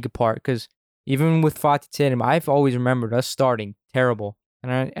the league apart. Because even with Fatih Terim, I've always remembered us starting terrible.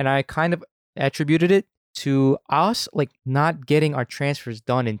 And I kind of attributed it to us not getting our transfers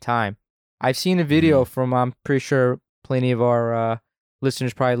done in time. I've seen a video from, I'm pretty sure plenty of our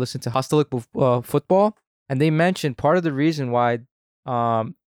listeners probably listen to Hastalık Football, and they mentioned part of the reason why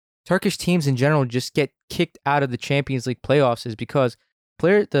Turkish teams in general just get kicked out of the Champions League playoffs is because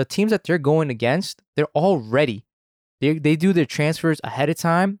the teams that they're going against, they're all ready. They do their transfers ahead of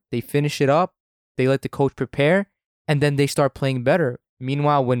time, they finish it up, they let the coach prepare, and then they start playing better.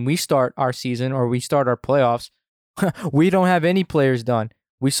 Meanwhile, when we start our season or we start our playoffs, we don't have any players done.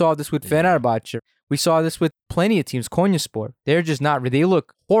 We saw this with Fenerbahce. We saw this with plenty of teams. Konyaspor, they're just not. They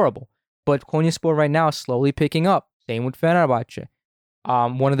look horrible. But Konyaspor right now is slowly picking up. Same with Fenerbahce.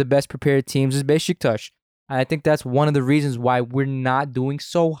 One of the best prepared teams is Beşiktaş. And I think that's one of the reasons why we're not doing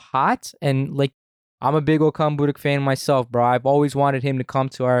so hot. And I'm a big Okan Buruk fan myself, bro. I've always wanted him to come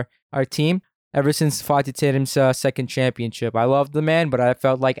to our team. Ever since Fatih Terim's second championship. I loved the man, but I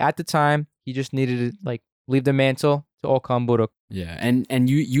felt like at the time, he just needed to leave the mantle to Okan Buruk. Yeah, and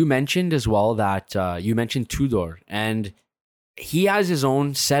you mentioned as well that you mentioned Tudor, and he has his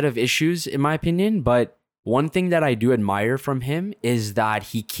own set of issues, in my opinion, but one thing that I do admire from him is that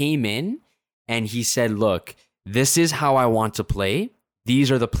he came in and he said, look, this is how I want to play.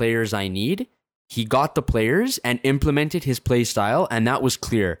 These are the players I need. He got the players and implemented his play style, and that was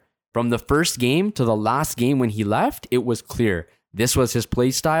clear. From the first game to the last game when he left, it was clear. This was his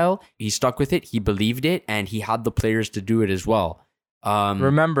play style. He stuck with it. He believed it, and he had the players to do it as well.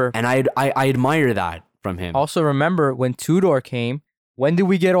 Remember, and I admire that from him. Also, remember when Tudor came, when did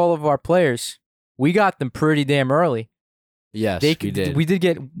we get all of our players? We got them pretty damn early. Yes, we did. We did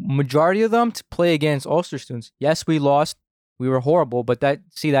get majority of them to play against Ostersunds. Yes, we lost. We were horrible, but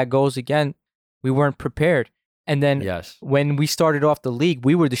that goes again. We weren't prepared. And then when we started off the league,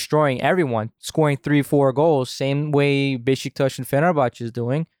 we were destroying everyone, scoring 3-4 goals, same way Beşiktaş and Fenerbahçe is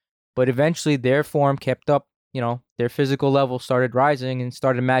doing. But eventually their form kept up, their physical level started rising and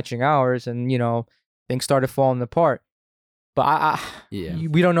started matching ours, and, things started falling apart. But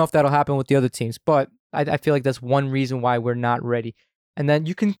we don't know if that'll happen with the other teams. But I feel like that's one reason why we're not ready. And then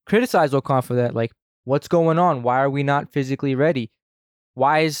you can criticize Okan for that. What's going on? Why are we not physically ready?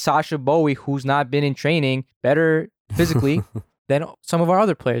 Why is Sacha Boey, who's not been in training, better physically than some of our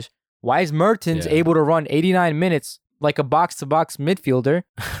other players? Why is Mertens able to run 89 minutes like a box-to-box midfielder?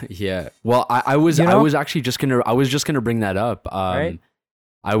 Yeah. Well, I was actually just gonna bring that up. Right?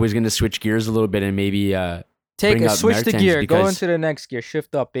 I was gonna switch gears a little bit and maybe switch the gear. Go into the next gear.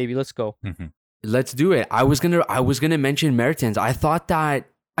 Shift up, baby. Let's go. Let's do it. I was gonna mention Mertens. I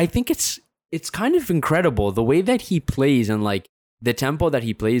think it's kind of incredible the way that he plays, and the tempo that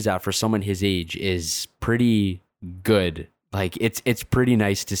he plays at for someone his age is pretty good. It's pretty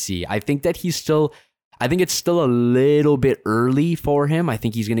nice to see. I think it's still a little bit early for him. I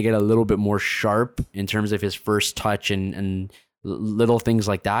think he's going to get a little bit more sharp in terms of his first touch and little things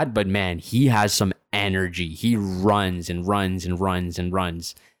like that. But man, he has some energy. He runs and runs and runs and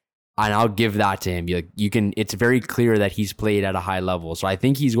runs. And I'll give that to him. It's very clear that he's played at a high level. So I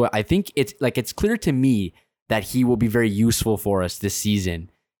think it's clear to me that he will be very useful for us this season.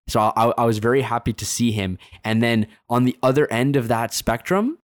 So I was very happy to see him. And then on the other end of that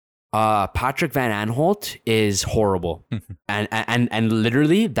spectrum, Patrick Van Aanholt is horrible. and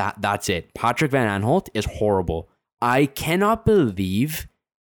literally that's it. Patrick Van Aanholt is horrible. I cannot believe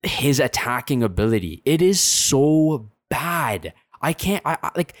his attacking ability. It is so bad. I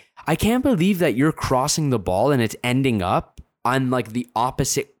can't believe that you're crossing the ball and it's ending up on the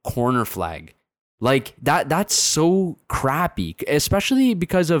opposite corner flag. That's so crappy, especially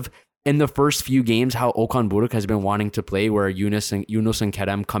because of in the first few games how Okan Buruk has been wanting to play, where Yunus and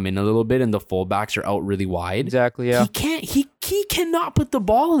Kerem come in a little bit and the fullbacks are out really wide. Exactly, yeah. He cannot put the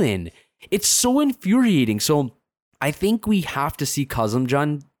ball in. It's so infuriating. So I think we have to see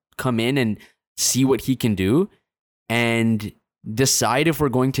Kazımcan come in and see what he can do and decide if we're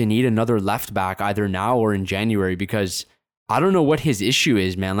going to need another left back either now or in January, because I don't know what his issue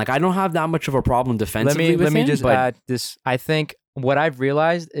is, man. Like, I don't have that much of a problem defensively with him. Let me just add this. I think what I've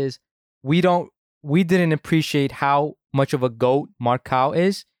realized is we didn't appreciate how much of a GOAT Marcao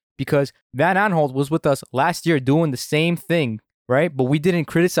is, because Van Aanholt was with us last year doing the same thing, right? But we didn't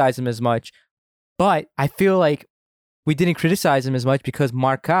criticize him as much. But I feel like we didn't criticize him as much because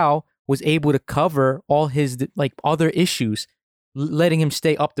Marcao was able to cover all his like other issues, letting him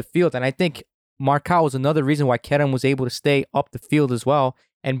stay up the field. And I think Marcao is another reason why Kerem was able to stay up the field as well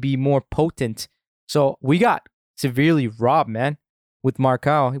and be more potent. So we got severely robbed, man, with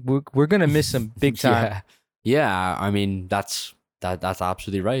Marcao. We're gonna miss him big time. Yeah. I mean, that's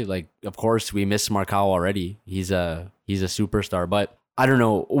absolutely right. Like, of course, we miss Marcao already. He's a superstar, but I don't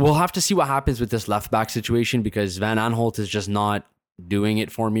know. We'll have to see what happens with this left back situation, because Van Aanholt is just not doing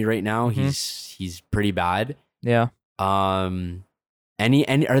it for me right now. Mm-hmm. He's pretty bad. Yeah. Any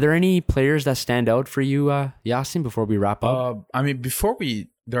are there any players that stand out for you, Yasin, before we wrap up? I mean,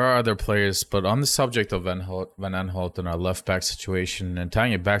 there are other players, but on the subject of Van Aanholt and our left back situation, and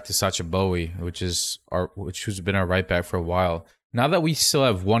tying it back to Sacha Boey, who's been our right back for a while. Now that we still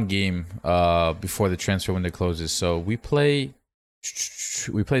have one game before the transfer window closes, so we play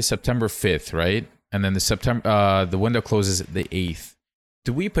September 5th, right? And then the window closes the 8th.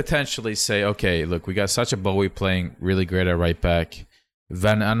 Do we potentially say, okay, look, we got Sacha Boey playing really great at right back.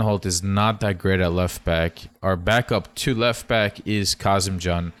 Van Aanholt is not that great at left back. Our backup to left back is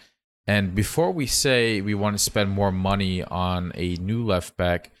Kazımcan. And before we say we want to spend more money on a new left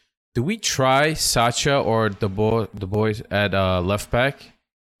back, do we try Sacha or the boys at left back,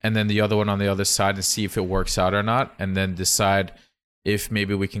 and then the other one on the other side, and see if it works out or not, and then decide if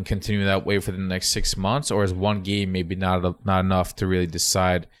maybe we can continue that way for the next 6 months, or is one game maybe not enough to really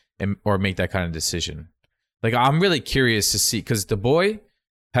decide or make that kind of decision? Like, I'm really curious to see, because the boy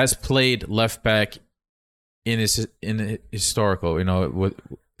has played left back in his historical,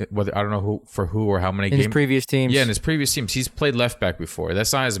 whether I don't know who or how many games. In his previous teams. Yeah, in his previous teams, he's played left back before.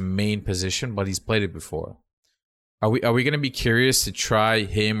 That's not his main position, but he's played it before. Are we going to be curious to try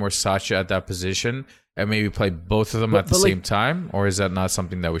him or Sacha at that position and maybe play both of them at the same time, or is that not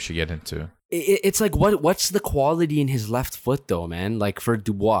something that we should get into? It's like, what's the quality in his left foot though, man? Like, for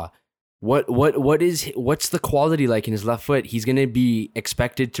Dubois, what's the quality like in his left foot? He's gonna be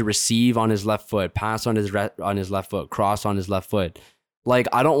expected to receive on his left foot, pass on his left foot, cross on his left foot. Like,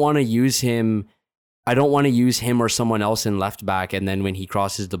 I don't want to use him or someone else in left back, and then when he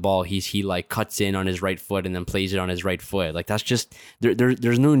crosses the ball, he like cuts in on his right foot and then plays it on his right foot. Like, that's just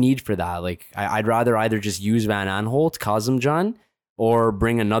there's no need for that. Like, I'd rather either just use Van Aanholt, Kazımcan, or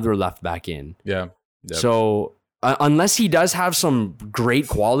bring another left back in. Yeah. Yep. So unless he does have some great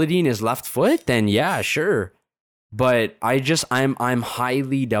quality in his left foot, then yeah, sure. But I'm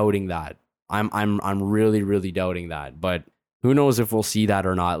highly doubting that. I'm really, really doubting that. But who knows if we'll see that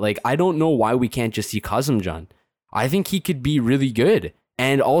or not. Like, I don't know why we can't just see Kazımcan. I think he could be really good.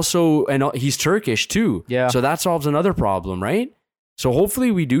 And also, he's Turkish too. Yeah. So that solves another problem, right? So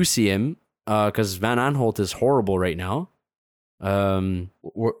hopefully we do see him, because Van Aanholt is horrible right now.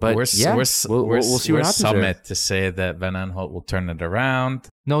 We're see what happens there. To say that Van Aanholt will turn it around.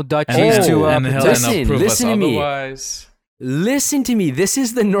 No Dutch listen to me. Listen to me. This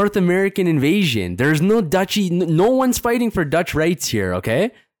is the North American invasion. There's no Dutchy. No one's fighting for Dutch rights here,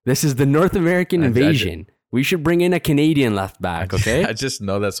 okay? This is the North American invasion. We should bring in a Canadian left back, okay? I just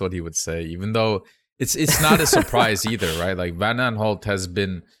know that's what he would say, even though it's not a surprise either, right? Like, Van Aanholt has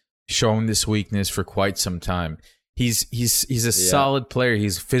been showing this weakness for quite some time. He's a solid player.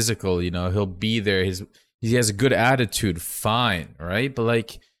 He's physical, he'll be there. He has a good attitude, fine, right? But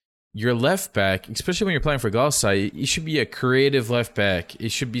like, your left back, especially when you're playing for Galatasaray, you should be a creative left back.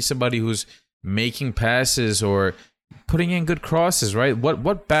 It should be somebody who's making passes or putting in good crosses, right?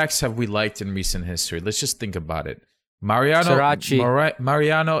 What backs have we liked in recent history? Let's just think about it. Mariano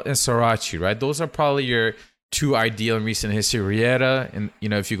and Sarachi, right? Those are probably your two ideal in recent history. Riera, and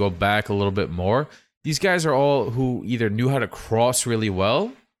if you go back a little bit more, these guys are all who either knew how to cross really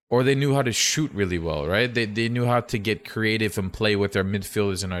well or they knew how to shoot really well, right? They knew how to get creative and play with their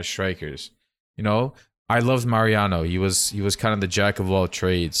midfielders and our strikers. I loved Mariano. He was kind of the jack of all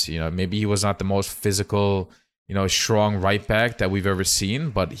trades. Maybe he was not the most physical, strong right back that we've ever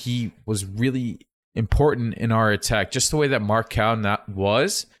seen, but he was really important in our attack. Just the way that Marcao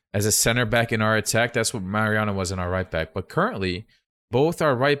was as a center back in our attack, that's what Mariano was in our right back. But currently, both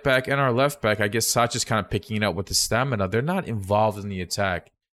our right back and our left back, I guess Sacha's kind of picking it up with the stamina. They're not involved in the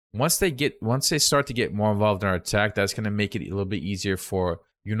attack. Once they start to get more involved in our attack, that's going to make it a little bit easier for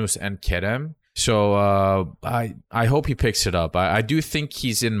Yunus and Kerem. So I hope he picks it up. I do think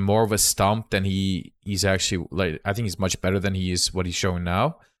he's in more of a stump than he's actually, like, I think he's much better than he is what he's showing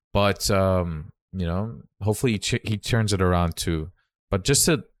now. But hopefully he turns it around too. But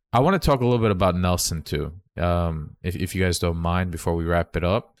I want to talk a little bit about Nelson too. If you guys don't mind, before we wrap it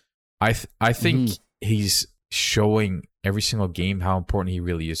up, I think he's showing every single game how important he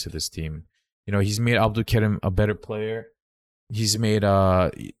really is to this team. He's made Abdulkarim a better player. He's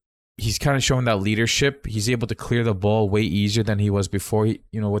kind of showing that leadership. He's able to clear the ball way easier than he was before.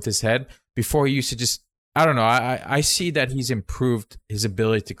 With his head. Before he used to just, I don't know. I see that he's improved his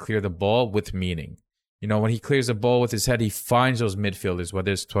ability to clear the ball with meaning. When he clears the ball with his head, he finds those midfielders,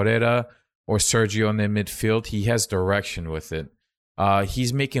 whether it's Torreira or Sergio in the midfield. He has direction with it.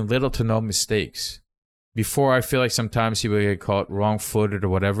 He's making little to no mistakes. Before, I feel like sometimes he would get caught wrong-footed or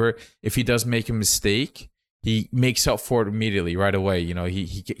whatever. If he does make a mistake, he makes up for it immediately, right away.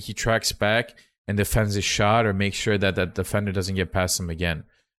 He tracks back and defends his shot, or makes sure that that defender doesn't get past him again.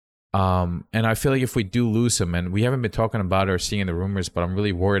 And I feel like if we do lose him, and we haven't been talking about it or seeing the rumors, but I'm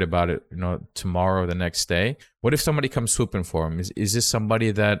really worried about it, tomorrow or the next day. What if somebody comes swooping for him? Is this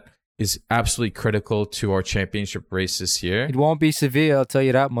somebody that is absolutely critical to our championship race this year? It won't be Sevilla, I'll tell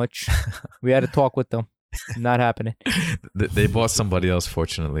you that much. We had a talk with them. Not happening. They bought somebody else,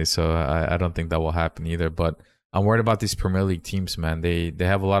 fortunately, so I don't think that will happen either. But I'm worried about these Premier League teams, man. They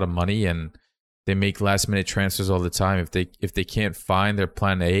have a lot of money and they make last minute transfers all the time. If they can't find their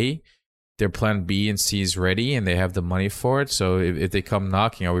plan A, their plan B and C is ready, and they have the money for it. So if they come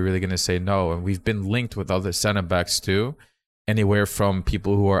knocking, are we really going to say no? And we've been linked with other center backs too, anywhere from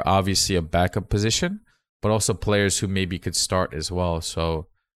people who are obviously a backup position, but also players who maybe could start as well. So.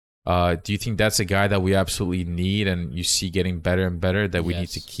 Do you think that's a guy that we absolutely need and you see getting better and better that we need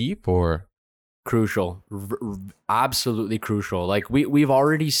to keep, or? Crucial. Absolutely crucial. Like we've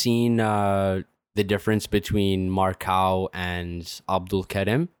already seen the difference between Marcao and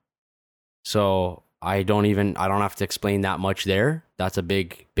Abdulkarim. So I don't have to explain that much there. That's a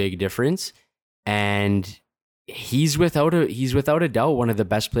big difference. And he's without a doubt one of the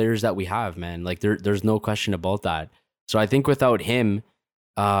best players that we have, man. Like there's no question about that. So I think without him,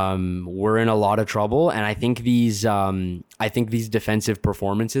 we're in a lot of trouble, and I think these defensive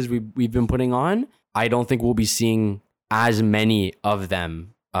performances we've been putting on, I don't think we'll be seeing as many of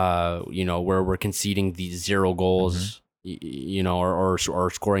them. Where we're conceding these 0 goals, or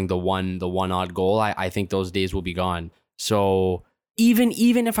scoring the one odd goal. I think those days will be gone. So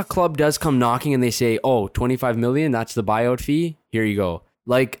even if a club does come knocking and they say, "Oh, 25 million, that's the buyout fee. Here you go."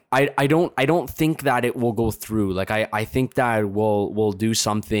 Like I don't think that it will go through. Like I think that we'll do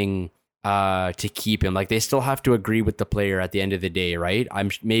something to keep him. Like they still have to agree with the player at the end of the day, right?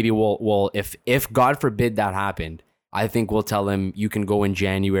 Maybe we'll if God forbid that happened, I think we'll tell him you can go in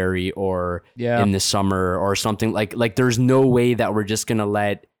January or in the summer or something. Like there's no way that we're just gonna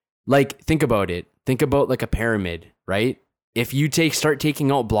let, like, think about it. Think about like a pyramid, right? If you start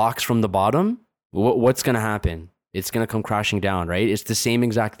taking out blocks from the bottom, what's gonna happen? It's going to come crashing down, right? It's the same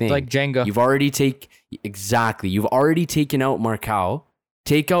exact thing. It's like Jenga. You've already taken out Marcao.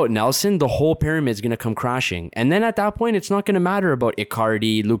 Take out Nelson, the whole pyramid is going to come crashing. And then at that point, it's not going to matter about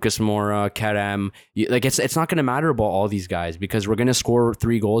Icardi, Lucas Moura, Kerem. Like it's not going to matter about all these guys, because we're going to score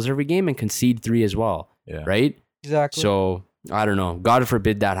 3 goals every game and concede 3 as well, right? Exactly. So I don't know. God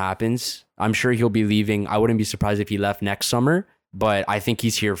forbid that happens. I'm sure he'll be leaving. I wouldn't be surprised if he left next summer. But I think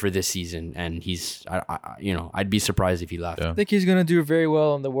he's here for this season, and I'd be surprised if he left. I think he's gonna do very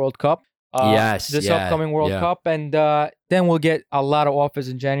well in the World Cup. Upcoming World Cup, and then we'll get a lot of offers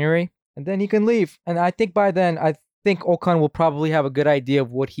in January, and then he can leave. And I think by then, Okan will probably have a good idea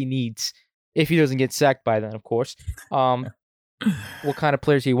of what he needs, if he doesn't get sacked by then, of course. What kind of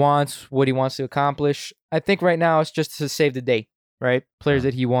players he wants, what he wants to accomplish. I think right now it's just to save the day, right? Players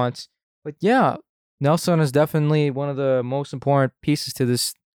that he wants. But yeah. Nelson is definitely one of the most important pieces to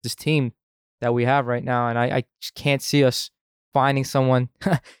this team that we have right now. And I just can't see us finding someone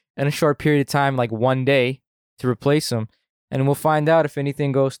in a short period of time, like one day, to replace him. And we'll find out if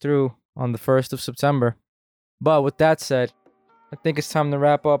anything goes through on the 1st of September. But with that said, I think it's time to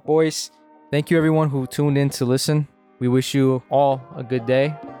wrap up, boys. Thank you, everyone who tuned in to listen. We wish you all a good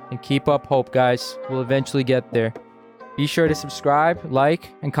day. And keep up hope, guys. We'll eventually get there. Be sure to subscribe, like,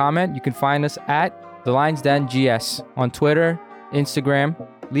 and comment. You can find us at The Lions Den GS on Twitter, Instagram.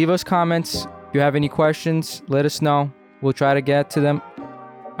 Leave us comments If you have any questions, let us know. We'll try to get to them.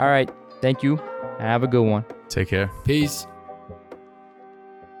 All right. Thank you, and have a good one. Take care. Peace.